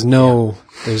 There's no,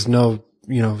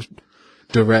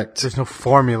 direct. There's no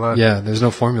formula. Yeah, there's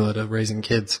no formula to raising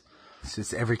kids. It's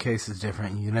just every case is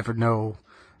different. You never know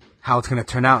how it's going to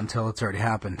turn out until it's already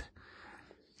happened.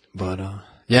 But,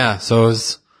 yeah, so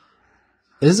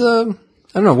I don't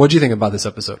know. What do you think about this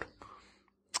episode?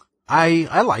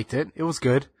 I liked it. It was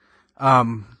good.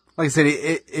 Like I said,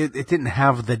 it didn't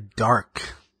have the dark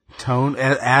tone,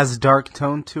 as dark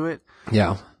tone to it.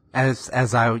 Yeah. As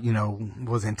I,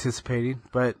 was anticipating,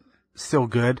 but still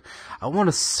good. I want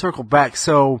to circle back.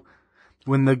 So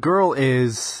when the girl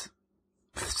is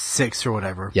 6 or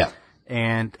whatever. Yeah.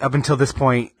 And up until this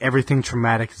point, everything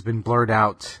traumatic has been blurred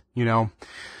out,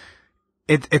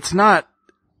 It's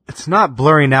not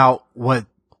blurring out what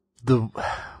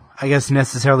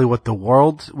necessarily what the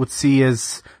world would see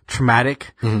as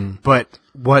traumatic, but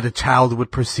what a child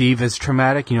would perceive as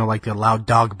traumatic, like the loud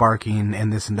dog barking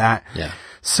and this and that. Yeah.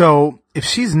 So if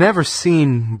she's never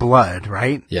seen blood,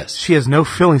 right? Yes. She has no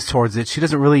feelings towards it. She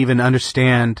doesn't really even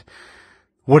understand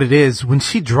what it is. When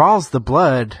she draws the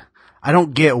blood, I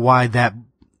don't get why that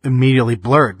immediately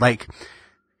blurred. Like,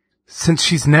 since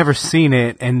she's never seen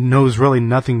it and knows really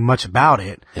nothing much about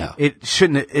it, Yeah. it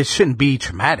shouldn't be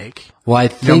traumatic. Well, I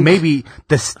think Maybe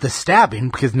the stabbing,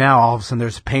 because now all of a sudden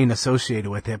there's pain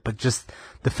associated with it, but just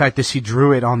the fact that she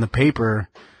drew it on the paper,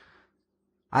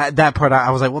 that part I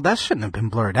was like, well, that shouldn't have been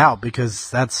blurred out, because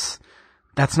that's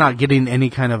not getting any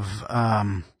kind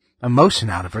of emotion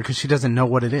out of her, because she doesn't know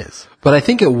what it is. But I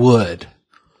think it would.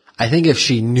 I think if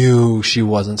she knew she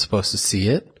wasn't supposed to see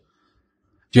it,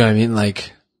 do you know what I mean?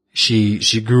 Like, she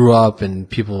grew up and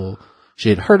she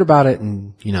had heard about it,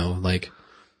 and, like,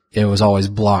 it was always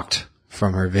blocked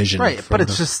from her vision. Right, but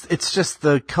it's just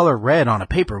the color red on a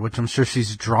paper, which I'm sure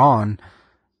she's drawn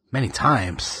many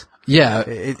times.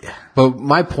 Yeah. But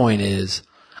my point is,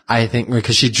 I think,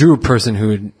 because she drew a person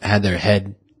who had their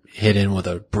head hit in with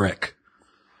a brick.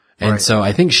 And Right. so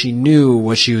I think she knew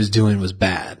what she was doing was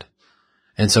bad.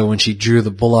 And so when she drew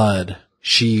the blood,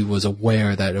 she was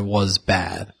aware that it was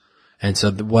bad. And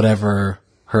so whatever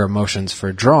her emotions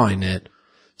for drawing it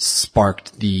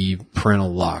sparked the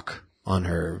parental lock on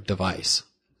her device.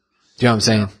 Do you know what I'm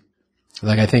saying?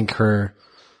 Like, I think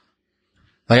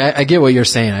I get what you're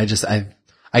saying.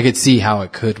 I could see how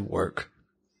it could work.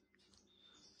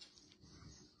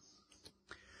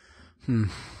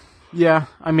 Yeah,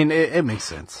 I mean, it makes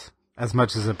sense, as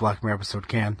much as a Black Mirror episode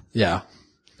can. Yeah.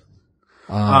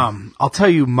 I'll tell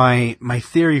you my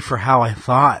theory for how I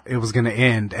thought it was going to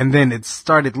end, and then it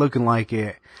started looking like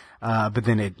it, but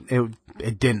then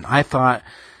it didn't. I thought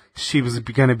she was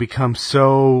going to become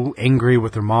so angry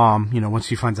with her mom, once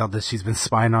she finds out that she's been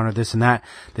spying on her, this and that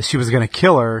she was going to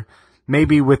kill her,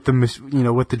 maybe with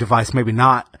with the device, maybe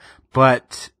not,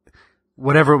 but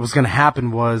whatever was going to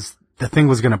happen was the thing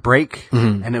was going to break,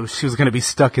 and she was going to be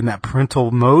stuck in that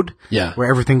parental mode, Yeah. where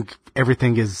everything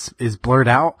is blurred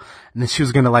out, and then she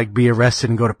was going to be arrested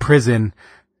and go to prison,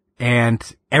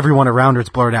 and everyone around her is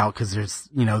blurred out because there's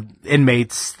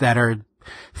inmates that are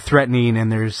threatening,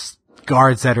 and there's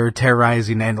guards that are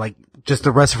terrorizing, and just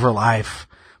the rest of her life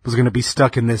was going to be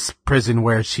stuck in this prison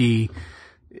where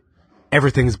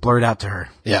everything's blurred out to her.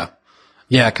 Yeah.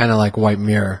 Yeah, kind of like White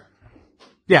Mirror.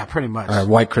 Yeah, pretty much. Or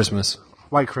White Christmas.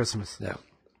 White Christmas. Yeah.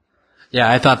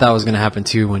 Yeah, I thought that was going to happen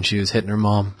too when she was hitting her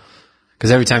mom. Because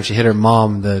every time she hit her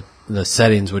mom, the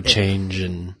settings would change,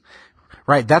 and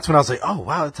Right, that's when I was like, oh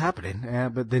wow, it's happening. Yeah,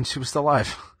 but then she was still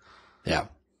alive. yeah.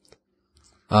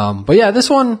 But yeah, this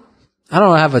one, I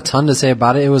don't have a ton to say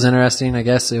about it. It was interesting. I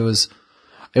guess it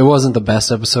wasn't the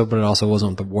best episode, but it also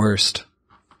wasn't the worst.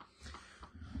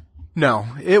 No,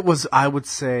 it was, I would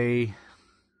say,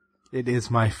 it is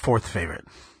my 4th favorite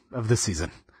of the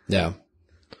season. Yeah.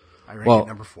 I rank Well- it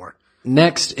number 4.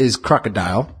 Next is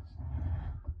Crocodile.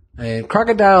 And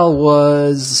Crocodile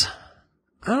was,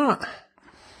 this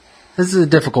is a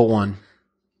difficult one.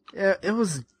 Yeah, it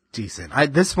was decent.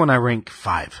 This one I rank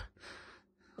 5.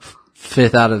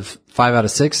 5 out of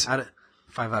 6.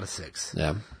 5 out of 6.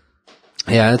 Yeah.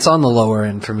 Yeah, it's on the lower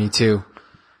end for me too.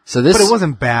 So this, But it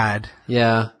wasn't bad.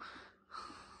 yeah.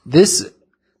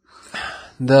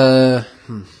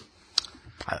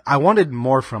 I wanted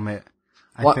more from it.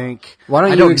 I think. Why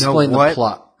don't you explain the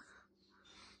plot?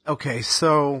 Okay,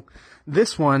 so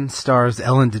this one stars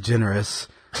Ellen DeGeneres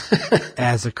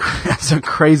as a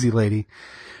crazy lady.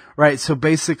 Right, so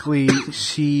basically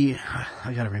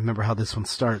I gotta remember how this one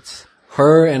starts.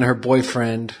 Her and her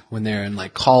boyfriend, when they're in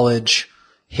like college,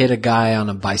 hit a guy on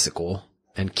a bicycle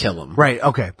and kill him. Right,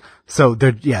 okay. So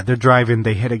they're driving,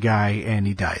 they hit a guy and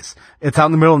he dies. It's out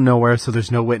in the middle of nowhere, so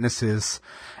there's no witnesses.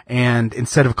 And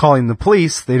instead of calling the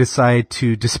police, they decide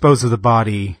to dispose of the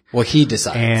body. Well, he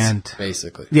decides,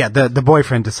 basically. Yeah, the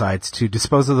boyfriend decides to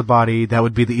dispose of the body. That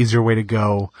would be the easier way to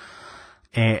go.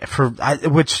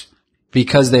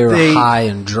 Because they were high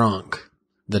and drunk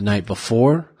the night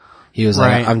before, he was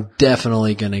like, I'm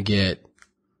definitely going to get,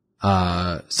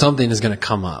 something is going to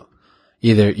come up.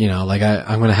 Either,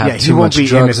 I'm going to have too much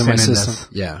drugs in my system.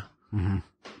 Yeah. Mm-hmm.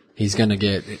 He's going to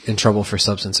get in trouble for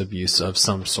substance abuse of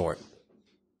some sort.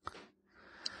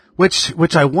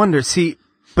 Which I wonder,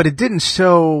 but it didn't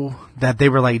show that they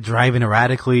were like driving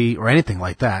erratically or anything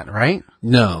like that, right?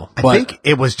 No. I think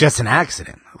it was just an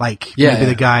accident. Like, maybe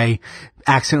the guy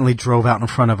accidentally drove out in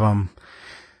front of him.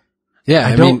 Yeah,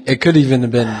 I mean, it could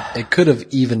have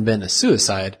even been a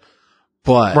suicide,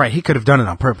 but. Right, he could have done it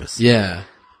on purpose. Yeah.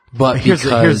 But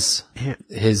because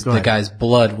the guy's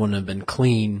blood wouldn't have been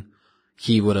clean,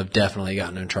 he would have definitely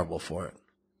gotten in trouble for it.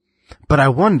 But I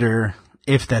wonder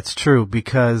if that's true,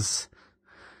 because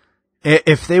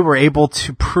if they were able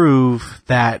to prove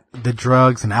that the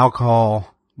drugs and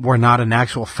alcohol were not an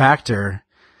actual factor,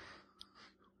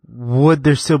 would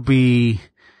there still be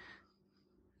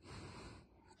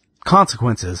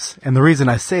consequences? And the reason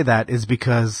I say that is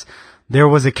because there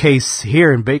was a case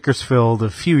here in Bakersfield a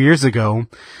few years ago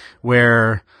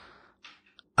where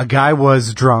a guy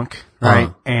was drunk, right?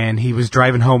 Uh-huh. And he was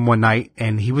driving home one night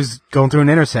and he was going through an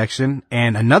intersection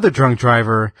and another drunk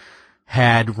driver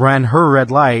had ran her red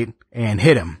light and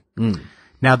hit him. Mm.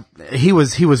 Now, he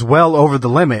was well over the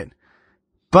limit,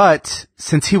 but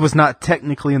since he was not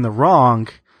technically in the wrong,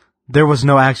 there was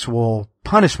no actual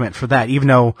punishment for that, even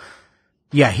though,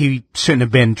 yeah, he shouldn't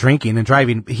have been drinking and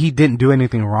driving. He didn't do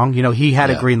anything wrong. He had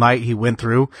a green light, he went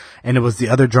through, and it was the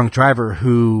other drunk driver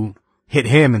who hit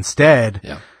him instead.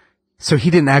 Yeah. So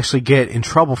he didn't actually get in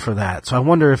trouble for that. So I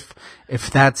wonder if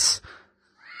that's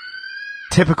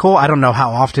typical. I don't know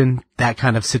how often that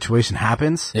kind of situation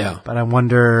happens. Yeah. But I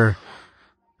wonder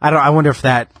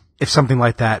if something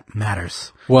like that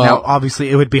matters. Well, now, obviously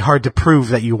it would be hard to prove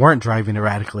that you weren't driving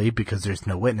erratically because there's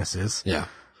no witnesses. Yeah.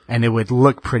 And it would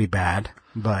look pretty bad,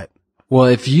 but. Well,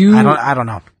 I don't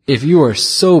know. If you are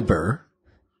sober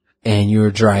and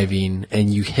you're driving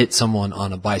and you hit someone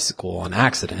on a bicycle on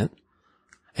accident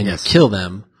and you kill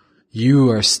them,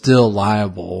 you are still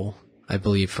liable, I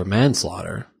believe, for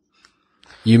manslaughter.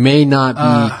 You may not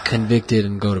be convicted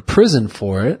and go to prison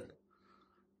for it,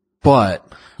 but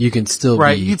you can still be.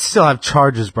 Right, you'd still have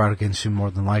charges brought against you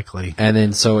more than likely. And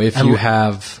then so if you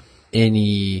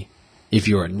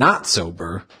are not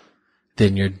sober,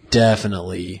 then you're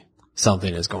definitely,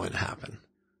 something is going to happen.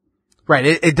 Right,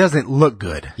 it doesn't look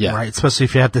good. Yeah. Right, especially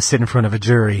if you have to sit in front of a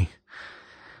jury.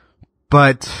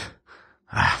 But,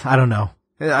 I don't know.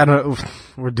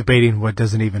 We're debating what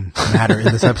doesn't even matter in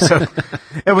this episode.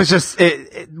 It was just,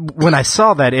 when I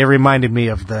saw that, it reminded me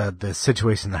of the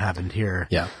situation that happened here.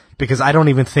 Yeah. Because I don't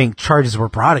even think charges were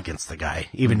brought against the guy,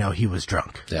 even though he was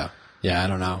drunk. Yeah. Yeah, I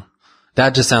don't know.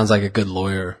 That just sounds like a good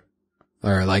lawyer.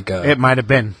 Or like it might have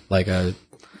been. Like not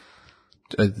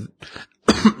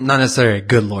necessarily a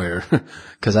good lawyer,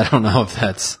 because I don't know if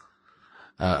that's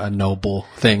a noble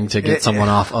thing to get someone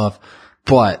off of,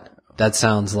 but that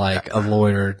sounds like a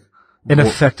lawyer. An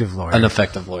effective lawyer. An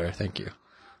effective lawyer, thank you.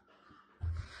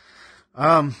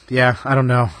 Yeah, I don't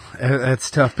know. It's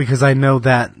tough because I know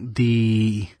that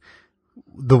the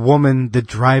woman, the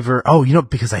driver,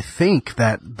 because I think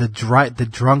that the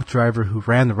drunk driver who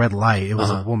ran the red light, it was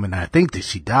a woman. I think that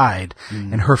she died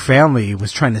and her family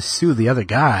was trying to sue the other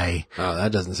guy. Oh,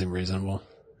 that doesn't seem reasonable.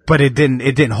 But it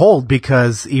didn't hold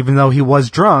because even though he was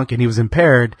drunk and he was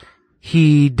impaired,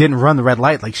 he didn't run the red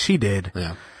light like she did.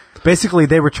 Yeah. Basically,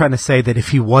 they were trying to say that if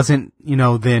he wasn't,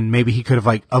 then maybe he could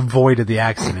have avoided the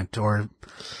accident or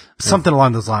something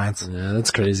along those lines. Yeah,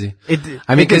 that's crazy. It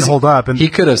didn't hold up. And he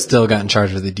could have still gotten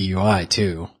charged with a DUI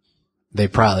too. They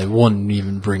probably wouldn't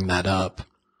even bring that up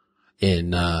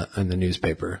in the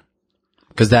newspaper.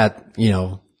 Cause that,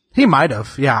 he might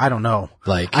have. Yeah, I don't know.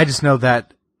 I just know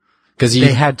that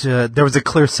there was a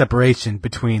clear separation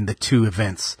between the two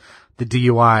events. The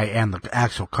DUI and the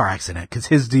actual car accident, because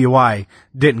his DUI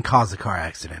didn't cause the car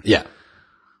accident. Yeah.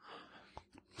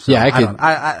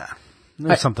 Yeah,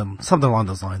 there's something along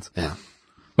those lines. Yeah.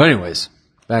 But anyways,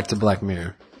 back to Black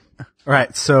Mirror. All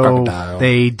right, so Crocodile.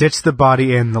 they ditch the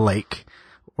body in the lake,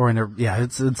 or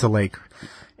it's a lake,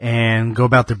 and go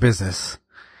about their business.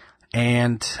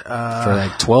 And For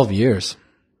like 12 years.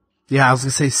 yeah, I was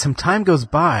gonna say some time goes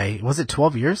by. Was it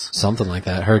 12 years? Something like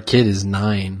that. Her kid is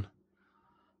 9.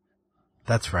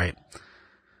 That's right.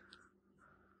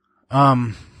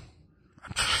 I'm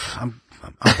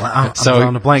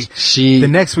drawing a blank. The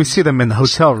next we see them in the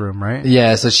hotel room, right?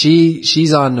 Yeah, so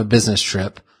she's on a business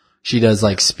trip. She does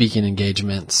like speaking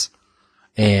engagements,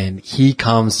 and he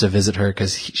comes to visit her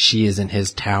because she is in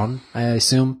his town, I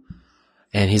assume.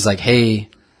 And he's like, "Hey,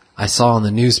 I saw in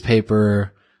the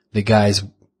newspaper the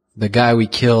guy we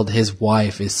killed, his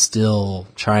wife is still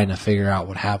trying to figure out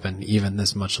what happened even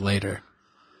this much later.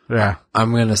 Yeah.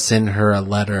 I'm going to send her a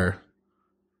letter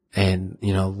and,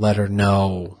 let her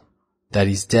know that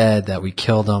he's dead, that we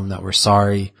killed him, that we're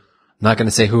sorry. I'm not going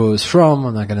to say who it was from.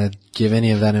 I'm not going to give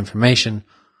any of that information.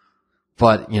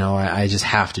 But, I just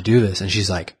have to do this." And she's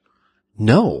like,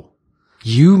 "No,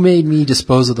 you made me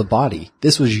dispose of the body.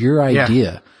 This was your idea.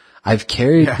 Yeah. I've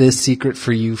carried this secret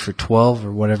for you for 12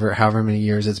 or whatever, however many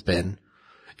years it's been.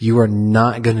 You are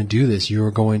not going to do this. You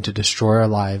are going to destroy our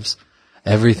lives.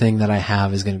 Everything that I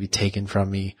have is going to be taken from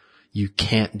me. You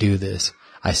can't do this.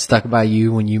 I stuck by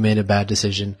you when you made a bad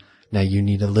decision. Now you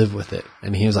need to live with it."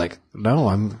 And he was like, "No,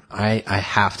 I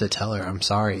have to tell her. I'm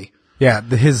sorry." Yeah,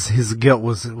 his guilt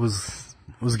was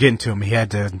getting to him. He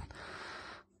had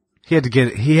to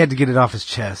get it off his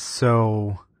chest.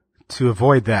 So to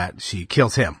avoid that, she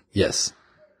kills him. Yes.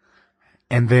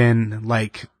 And then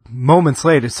like moments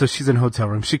later, so she's in a hotel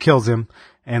room, she kills him,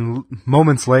 and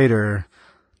moments later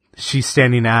she's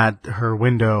standing at her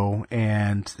window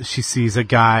and she sees a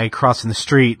guy crossing the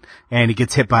street and he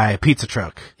gets hit by a pizza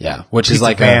truck. Yeah, which is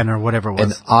like van or whatever it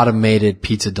was. An automated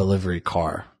pizza delivery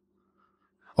car.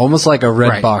 Almost like a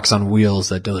red box on wheels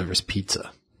that delivers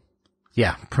pizza.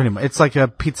 Yeah, pretty much. It's like a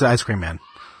pizza ice cream man.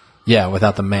 Yeah,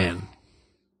 without the man.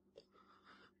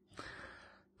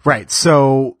 Right.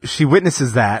 So she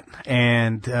witnesses that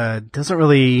and doesn't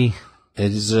really.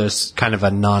 It's just kind of a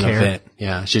non-event.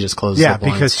 Yeah, she just closes the blinds.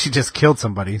 Yeah, because she just killed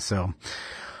somebody. So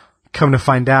come to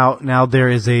find out, now there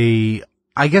is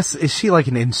I guess, is she like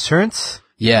an insurance?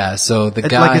 Yeah, so the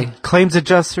guy. Like a claims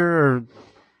adjuster or.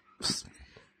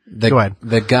 Go ahead.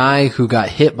 The guy who got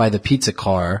hit by the pizza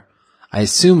car, I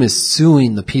assume, is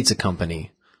suing the pizza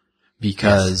company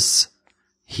because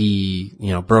he,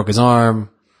 broke his arm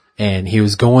and he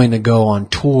was going to go on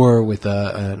tour with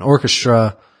an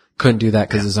orchestra. Couldn't do that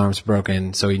because his arm's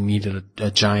broken. So he needed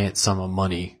a giant sum of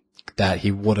money that he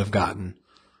would have gotten,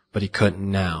 but he couldn't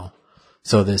now.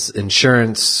 So this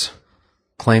insurance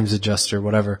claims adjuster,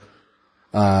 whatever,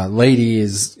 lady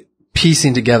is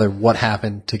piecing together what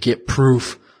happened to get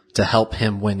proof to help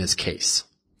him win his case.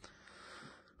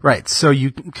 Right. So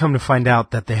you come to find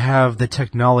out that they have the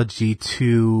technology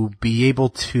to be able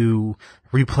to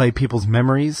replay people's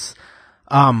memories.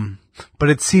 But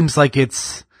it seems like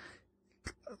it's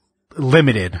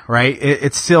limited, right?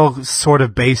 It's still sort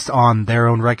of based on their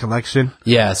own recollection.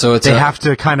 Yeah. So they have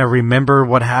to kind of remember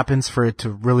what happens for it to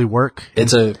really work.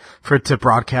 For it to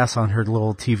broadcast on her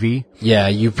little TV. Yeah.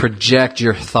 You project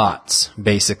your thoughts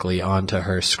basically onto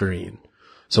her screen.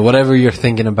 So whatever you're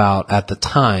thinking about at the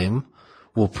time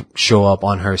will show up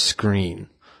on her screen.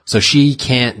 So she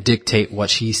can't dictate what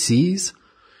she sees.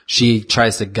 She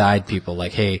tries to guide people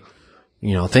like, hey,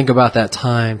 think about that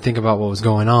time. Think about what was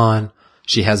going on.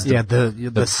 She has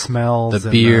the smells, the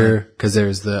beer, because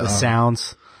there's the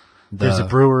sounds. There's a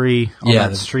brewery on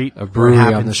that street. A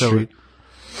brewery on the street.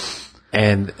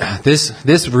 And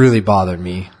this really bothered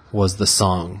me was the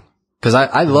song. Cause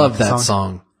I love that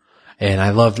song. And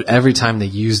I loved every time they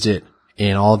used it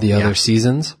in all the other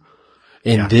seasons.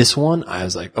 In this one, I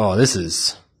was like, oh, this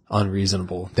is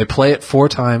unreasonable. They play it 4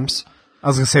 times. I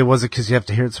was going to say, was it because you have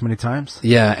to hear it so many times?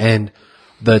 Yeah. And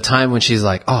the time when she's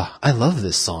like, oh, I love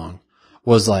this song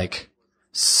was like,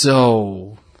 it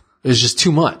was just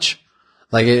too much.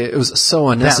 Like it was so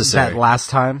unnecessary. That last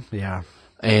time. Yeah.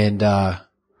 And,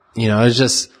 it's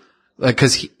just like,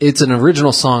 cause it's an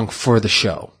original song for the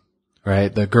show.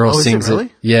 Right, the girl sings it.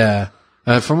 Really? Yeah,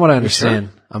 from what I understand,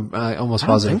 sure? I almost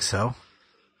positive. I don't think so.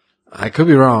 I could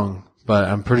be wrong, but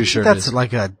I'm pretty sure that's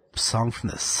like a song from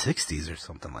the *60s or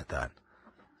something like that.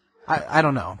 I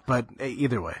don't know, but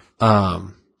either way.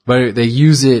 But they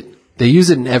use it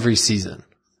in every season,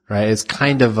 right? It's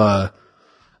kind of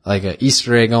like a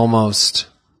Easter egg almost.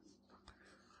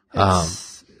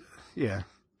 Yeah,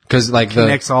 because like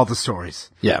connects all the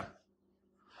stories. Yeah.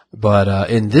 But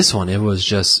in this one, it was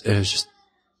just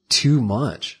too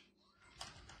much.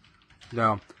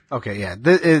 No. Okay, yeah.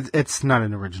 It's not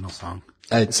an original song.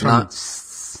 It's not.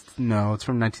 No, it's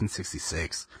from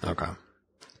 1966. Okay.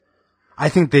 I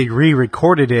think they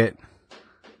re-recorded it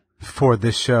for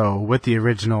this show with the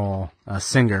original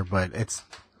singer, but it's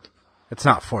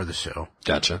not for the show.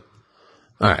 Gotcha.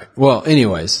 All right. Well,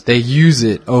 anyways, they use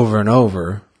it over and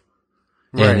over.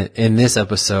 Right. And in this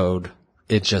episode,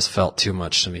 it just felt too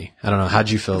much to me. I don't know. How'd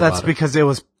you feel about it? That's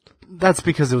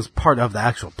because it was part of the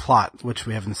actual plot, which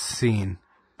we haven't seen.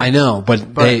 I know,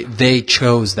 but they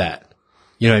chose that.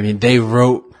 You know what I mean? They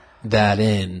wrote that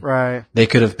in. Right. They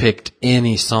could have picked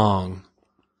any song.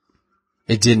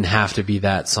 It didn't have to be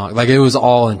that song. Like, it was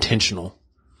all intentional.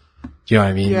 Do you know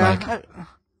what I mean? Yeah, like,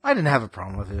 I didn't have a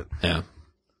problem with it. yeah.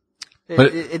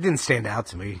 But it didn't stand out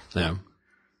to me. Yeah.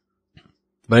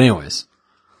 But anyways,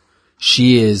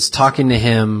 she is talking to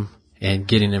him and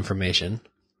getting information.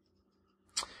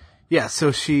 Yeah,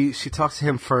 so she talks to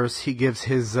him first. He gives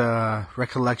his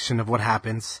recollection of what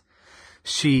happens.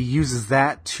 She uses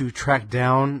that to track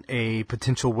down a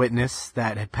potential witness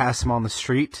that had passed him on the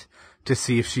street to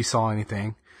see if she saw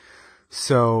anything.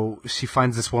 So she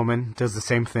finds this woman, does the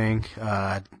same thing,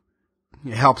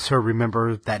 it helps her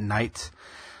remember that night.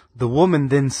 The woman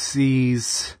then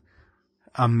sees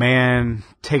a man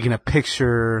taking a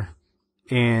picture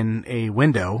in a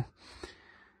window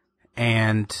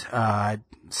and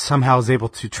somehow is able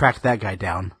to track that guy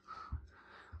down.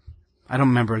 I don't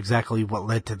remember exactly what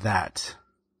led to that.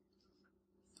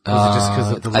 Was it just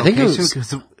because of the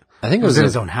location? I think it was in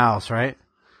his own house, right?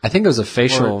 I think it was a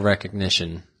facial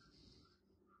recognition.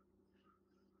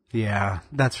 Yeah,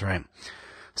 that's right.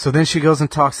 So then she goes and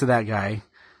talks to that guy,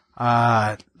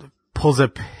 pulls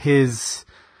up his,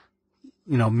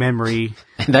 memory.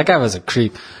 And that guy was a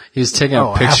creep. He was taking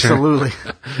a picture. Absolutely.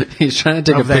 He's trying to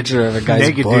take a picture of a guy's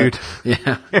naked butt. dude.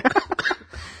 Yeah.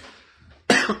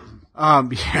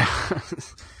 Yeah.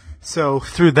 So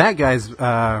through that guy's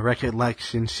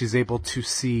recollection, she's able to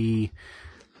see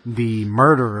the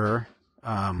murderer.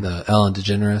 The Ellen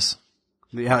DeGeneres.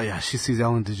 Yeah, she sees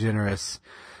Ellen DeGeneres.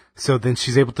 So then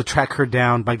she's able to track her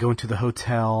down by going to the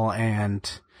hotel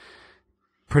and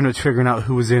pretty much figuring out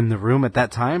who was in the room at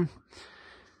that time.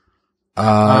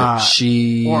 Because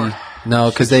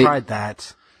they tried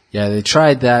that. Yeah, they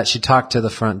tried that. She talked to the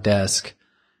front desk,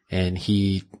 and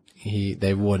they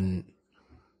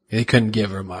couldn't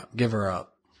give her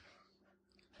up.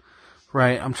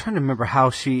 Right. I'm trying to remember how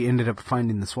she ended up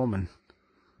finding this woman.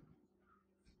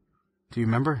 Do you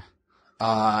remember?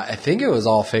 I think it was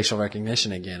all facial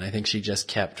recognition again. I think she just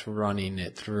kept running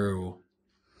it through.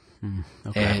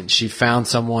 Okay. And she found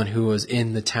someone who was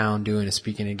in the town doing a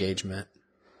speaking engagement.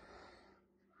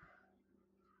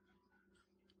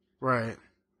 Right.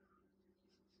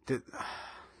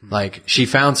 Like, she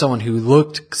found someone who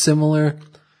looked similar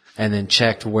and then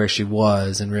checked where she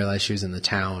was and realized she was in the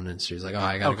town, and she was like,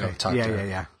 I gotta go talk to her.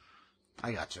 Yeah.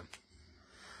 I gotcha.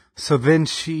 So then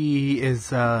she is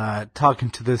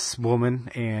talking to this woman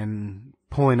and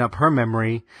pulling up her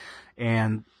memory,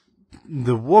 and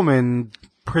the woman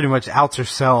pretty much outs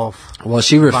herself. Well,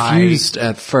 she refused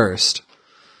at first.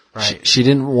 Right. She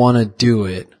didn't want to do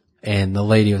it, and the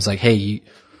lady was like, hey,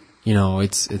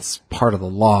 it's part of the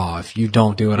law. If you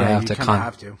don't do it, I have to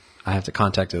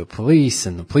contact the police,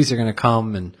 and the police are going to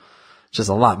come, and it's just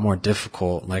a lot more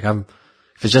difficult. Like, if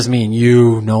it's just me and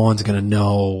you, no one's going to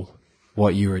know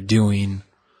what you were doing,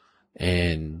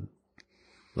 and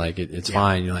like, it's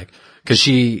fine. You're like, cause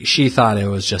she thought it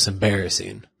was just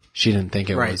embarrassing. She didn't think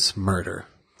it was murder.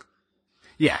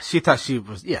 Yeah, she thought she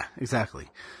was, yeah, exactly.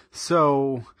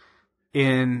 So,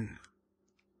 in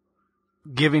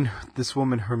giving this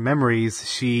woman her memories,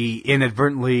 she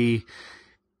inadvertently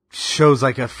shows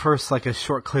a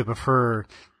short clip of her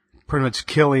pretty much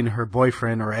killing her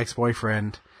boyfriend or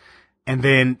ex-boyfriend, and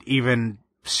then even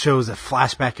shows a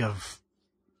flashback of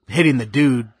hitting the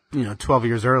dude, 12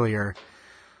 years earlier,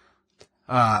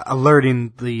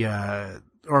 alerting the,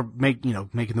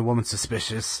 making the woman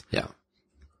suspicious. Yeah.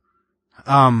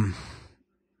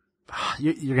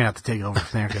 You're gonna have to take over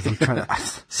from there because I'm trying to.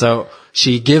 So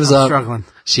she gives up. Struggling.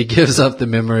 She gives up the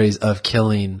memories of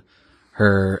killing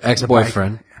her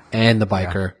ex-boyfriend and the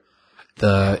biker.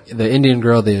 Yeah. The Indian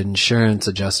girl, the insurance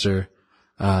adjuster,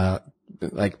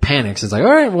 panics. It's like,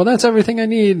 all right, well, that's everything I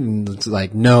need, and it's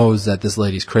like knows that this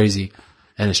lady's crazy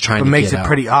and is trying to get out. But makes it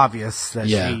pretty obvious that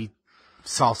she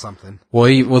saw something. Well,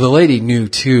 the lady knew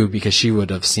too because she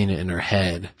would have seen it in her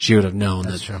head. She would have known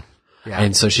that's true. Yeah.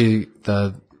 And so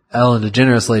the Ellen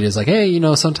DeGeneres lady is like,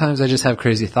 hey, sometimes I just have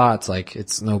crazy thoughts. Like,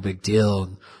 it's no big deal.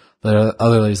 And the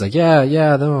other lady's like, yeah,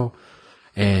 no.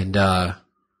 And,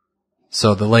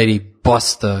 So the lady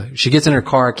she gets in her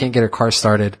car, can't get her car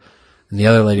started, and the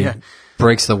other lady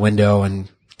breaks the window and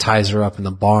ties her up in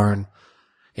the barn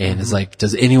and is like,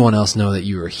 does anyone else know that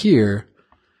you are here?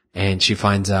 And she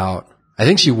finds out, I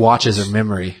think she watches her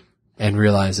memory and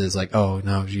realizes like, oh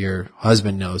no, your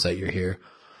husband knows that you're here.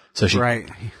 So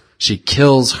she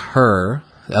kills her.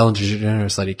 Ellen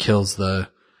DeGeneres lady kills the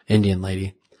Indian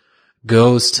lady,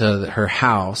 goes to her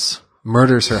house,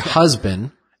 murders her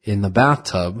husband in the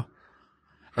bathtub,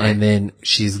 and then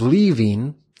she's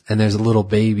leaving, and there's a little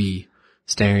baby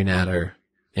staring at her,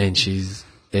 and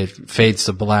it fades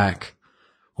to black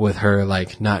with her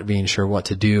like not being sure what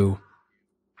to do,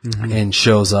 and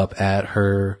shows up at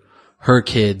her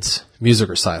kid's music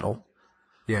recital.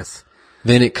 Yes.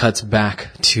 Then it cuts back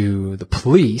to the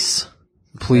police.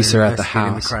 The police are at the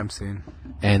house. The crime scene.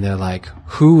 And they're like,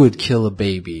 who would kill a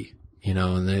baby? You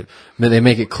know, and they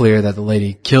make it clear that the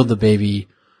lady killed the baby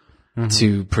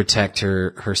to protect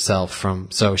herself from,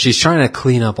 so she's trying to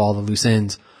clean up all the loose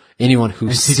ends. Anyone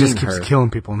who's seen her. She just keeps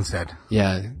killing people instead.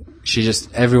 Yeah.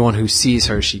 Everyone who sees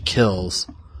her, she kills.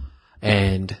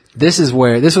 And this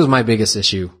was my biggest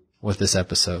issue with this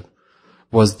episode,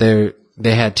 was they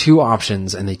had two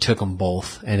options and they took them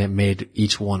both and it made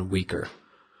each one weaker.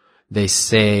 They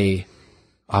say,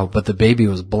 oh, but the baby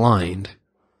was blind,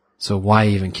 so why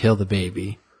even kill the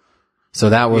baby? So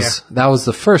that was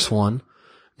the first one,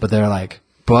 but they're like,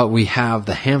 but we have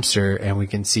the hamster and we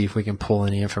can see if we can pull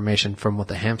any information from what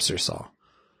the hamster saw.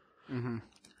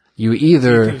 You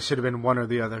either... It should have been one or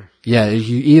the other. Yeah,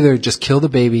 you either just kill the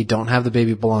baby, don't have the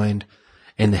baby blind,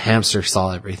 and the hamster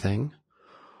saw everything,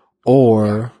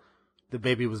 or... The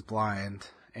baby was blind,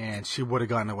 and she would have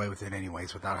gotten away with it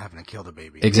anyways without having to kill the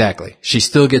baby. Exactly. She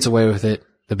still gets away with it.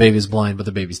 The baby's blind, but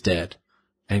the baby's dead,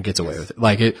 and gets away with it.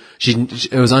 Like it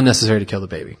was unnecessary to kill the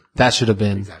baby. That should have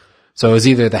been. Exactly. So it was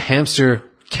either the hamster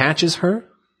catches her,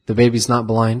 the baby's not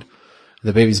blind,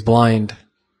 the baby's blind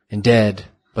and dead,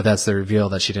 but that's the reveal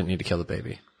that she didn't need to kill the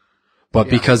baby. But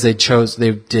because they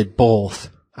did both,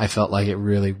 I felt like it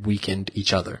really weakened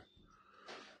each other.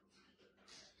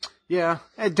 Yeah,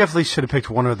 it definitely should have picked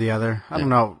one or the other. I don't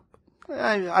know.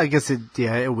 I guess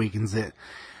it weakens it.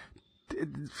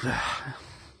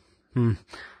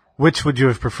 Which would you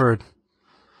have preferred?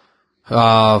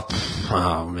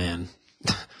 Oh man.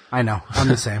 I know. I'm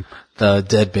the same. The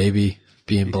dead baby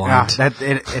being blind. Yeah,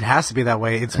 it has to be that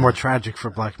way. It's more tragic for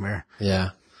Black Mirror.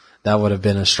 Yeah. That would have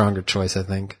been a stronger choice, I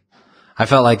think. I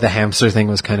felt like the hamster thing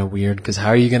was kind of weird, because how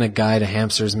are you going to guide a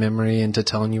hamster's memory into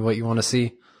telling you what you want to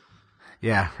see?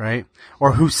 Yeah, right?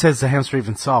 Or who says the hamster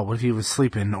even saw? What if he was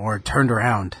sleeping or turned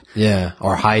around? Yeah,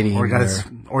 or hiding.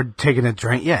 Or taking a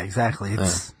drink. Yeah, exactly.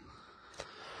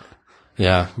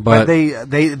 Yeah, but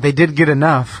they did get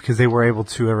enough because they were able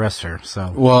to arrest her.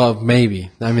 So well,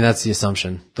 maybe. I mean, that's the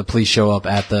assumption. The police show up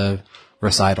at the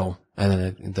recital, and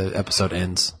then the episode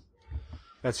ends.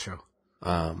 That's true.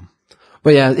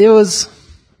 But yeah, it was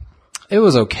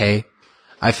okay.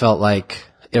 I felt like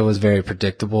it was very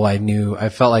predictable. I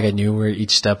felt like I knew where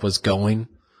each step was going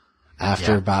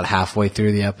after about halfway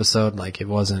through the episode. Like it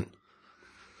wasn't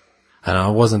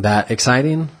that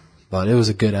exciting. But it was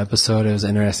a good episode. It was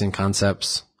interesting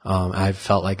concepts. I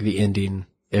felt like the ending,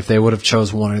 if they would have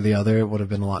chose one or the other, it would have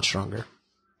been a lot stronger.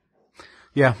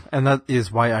 Yeah, and that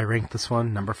is why I ranked this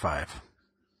one number 5.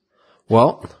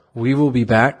 Well, we will be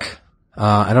back.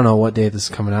 I don't know what day this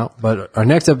is coming out, but our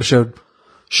next episode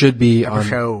should be on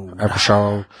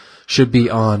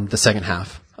the second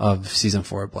half of season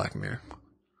 4 of Black Mirror.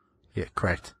 Yeah,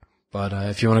 correct. But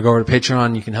if you want to go over to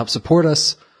Patreon, you can help support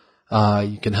us.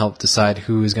 You can help decide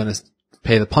who is going to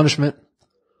pay the punishment.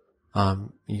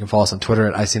 You can follow us on Twitter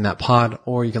at ISeenThatPod,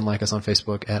 or you can like us on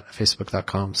Facebook at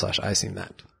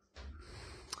facebook.com/ISeenThat.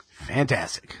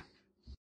 Fantastic.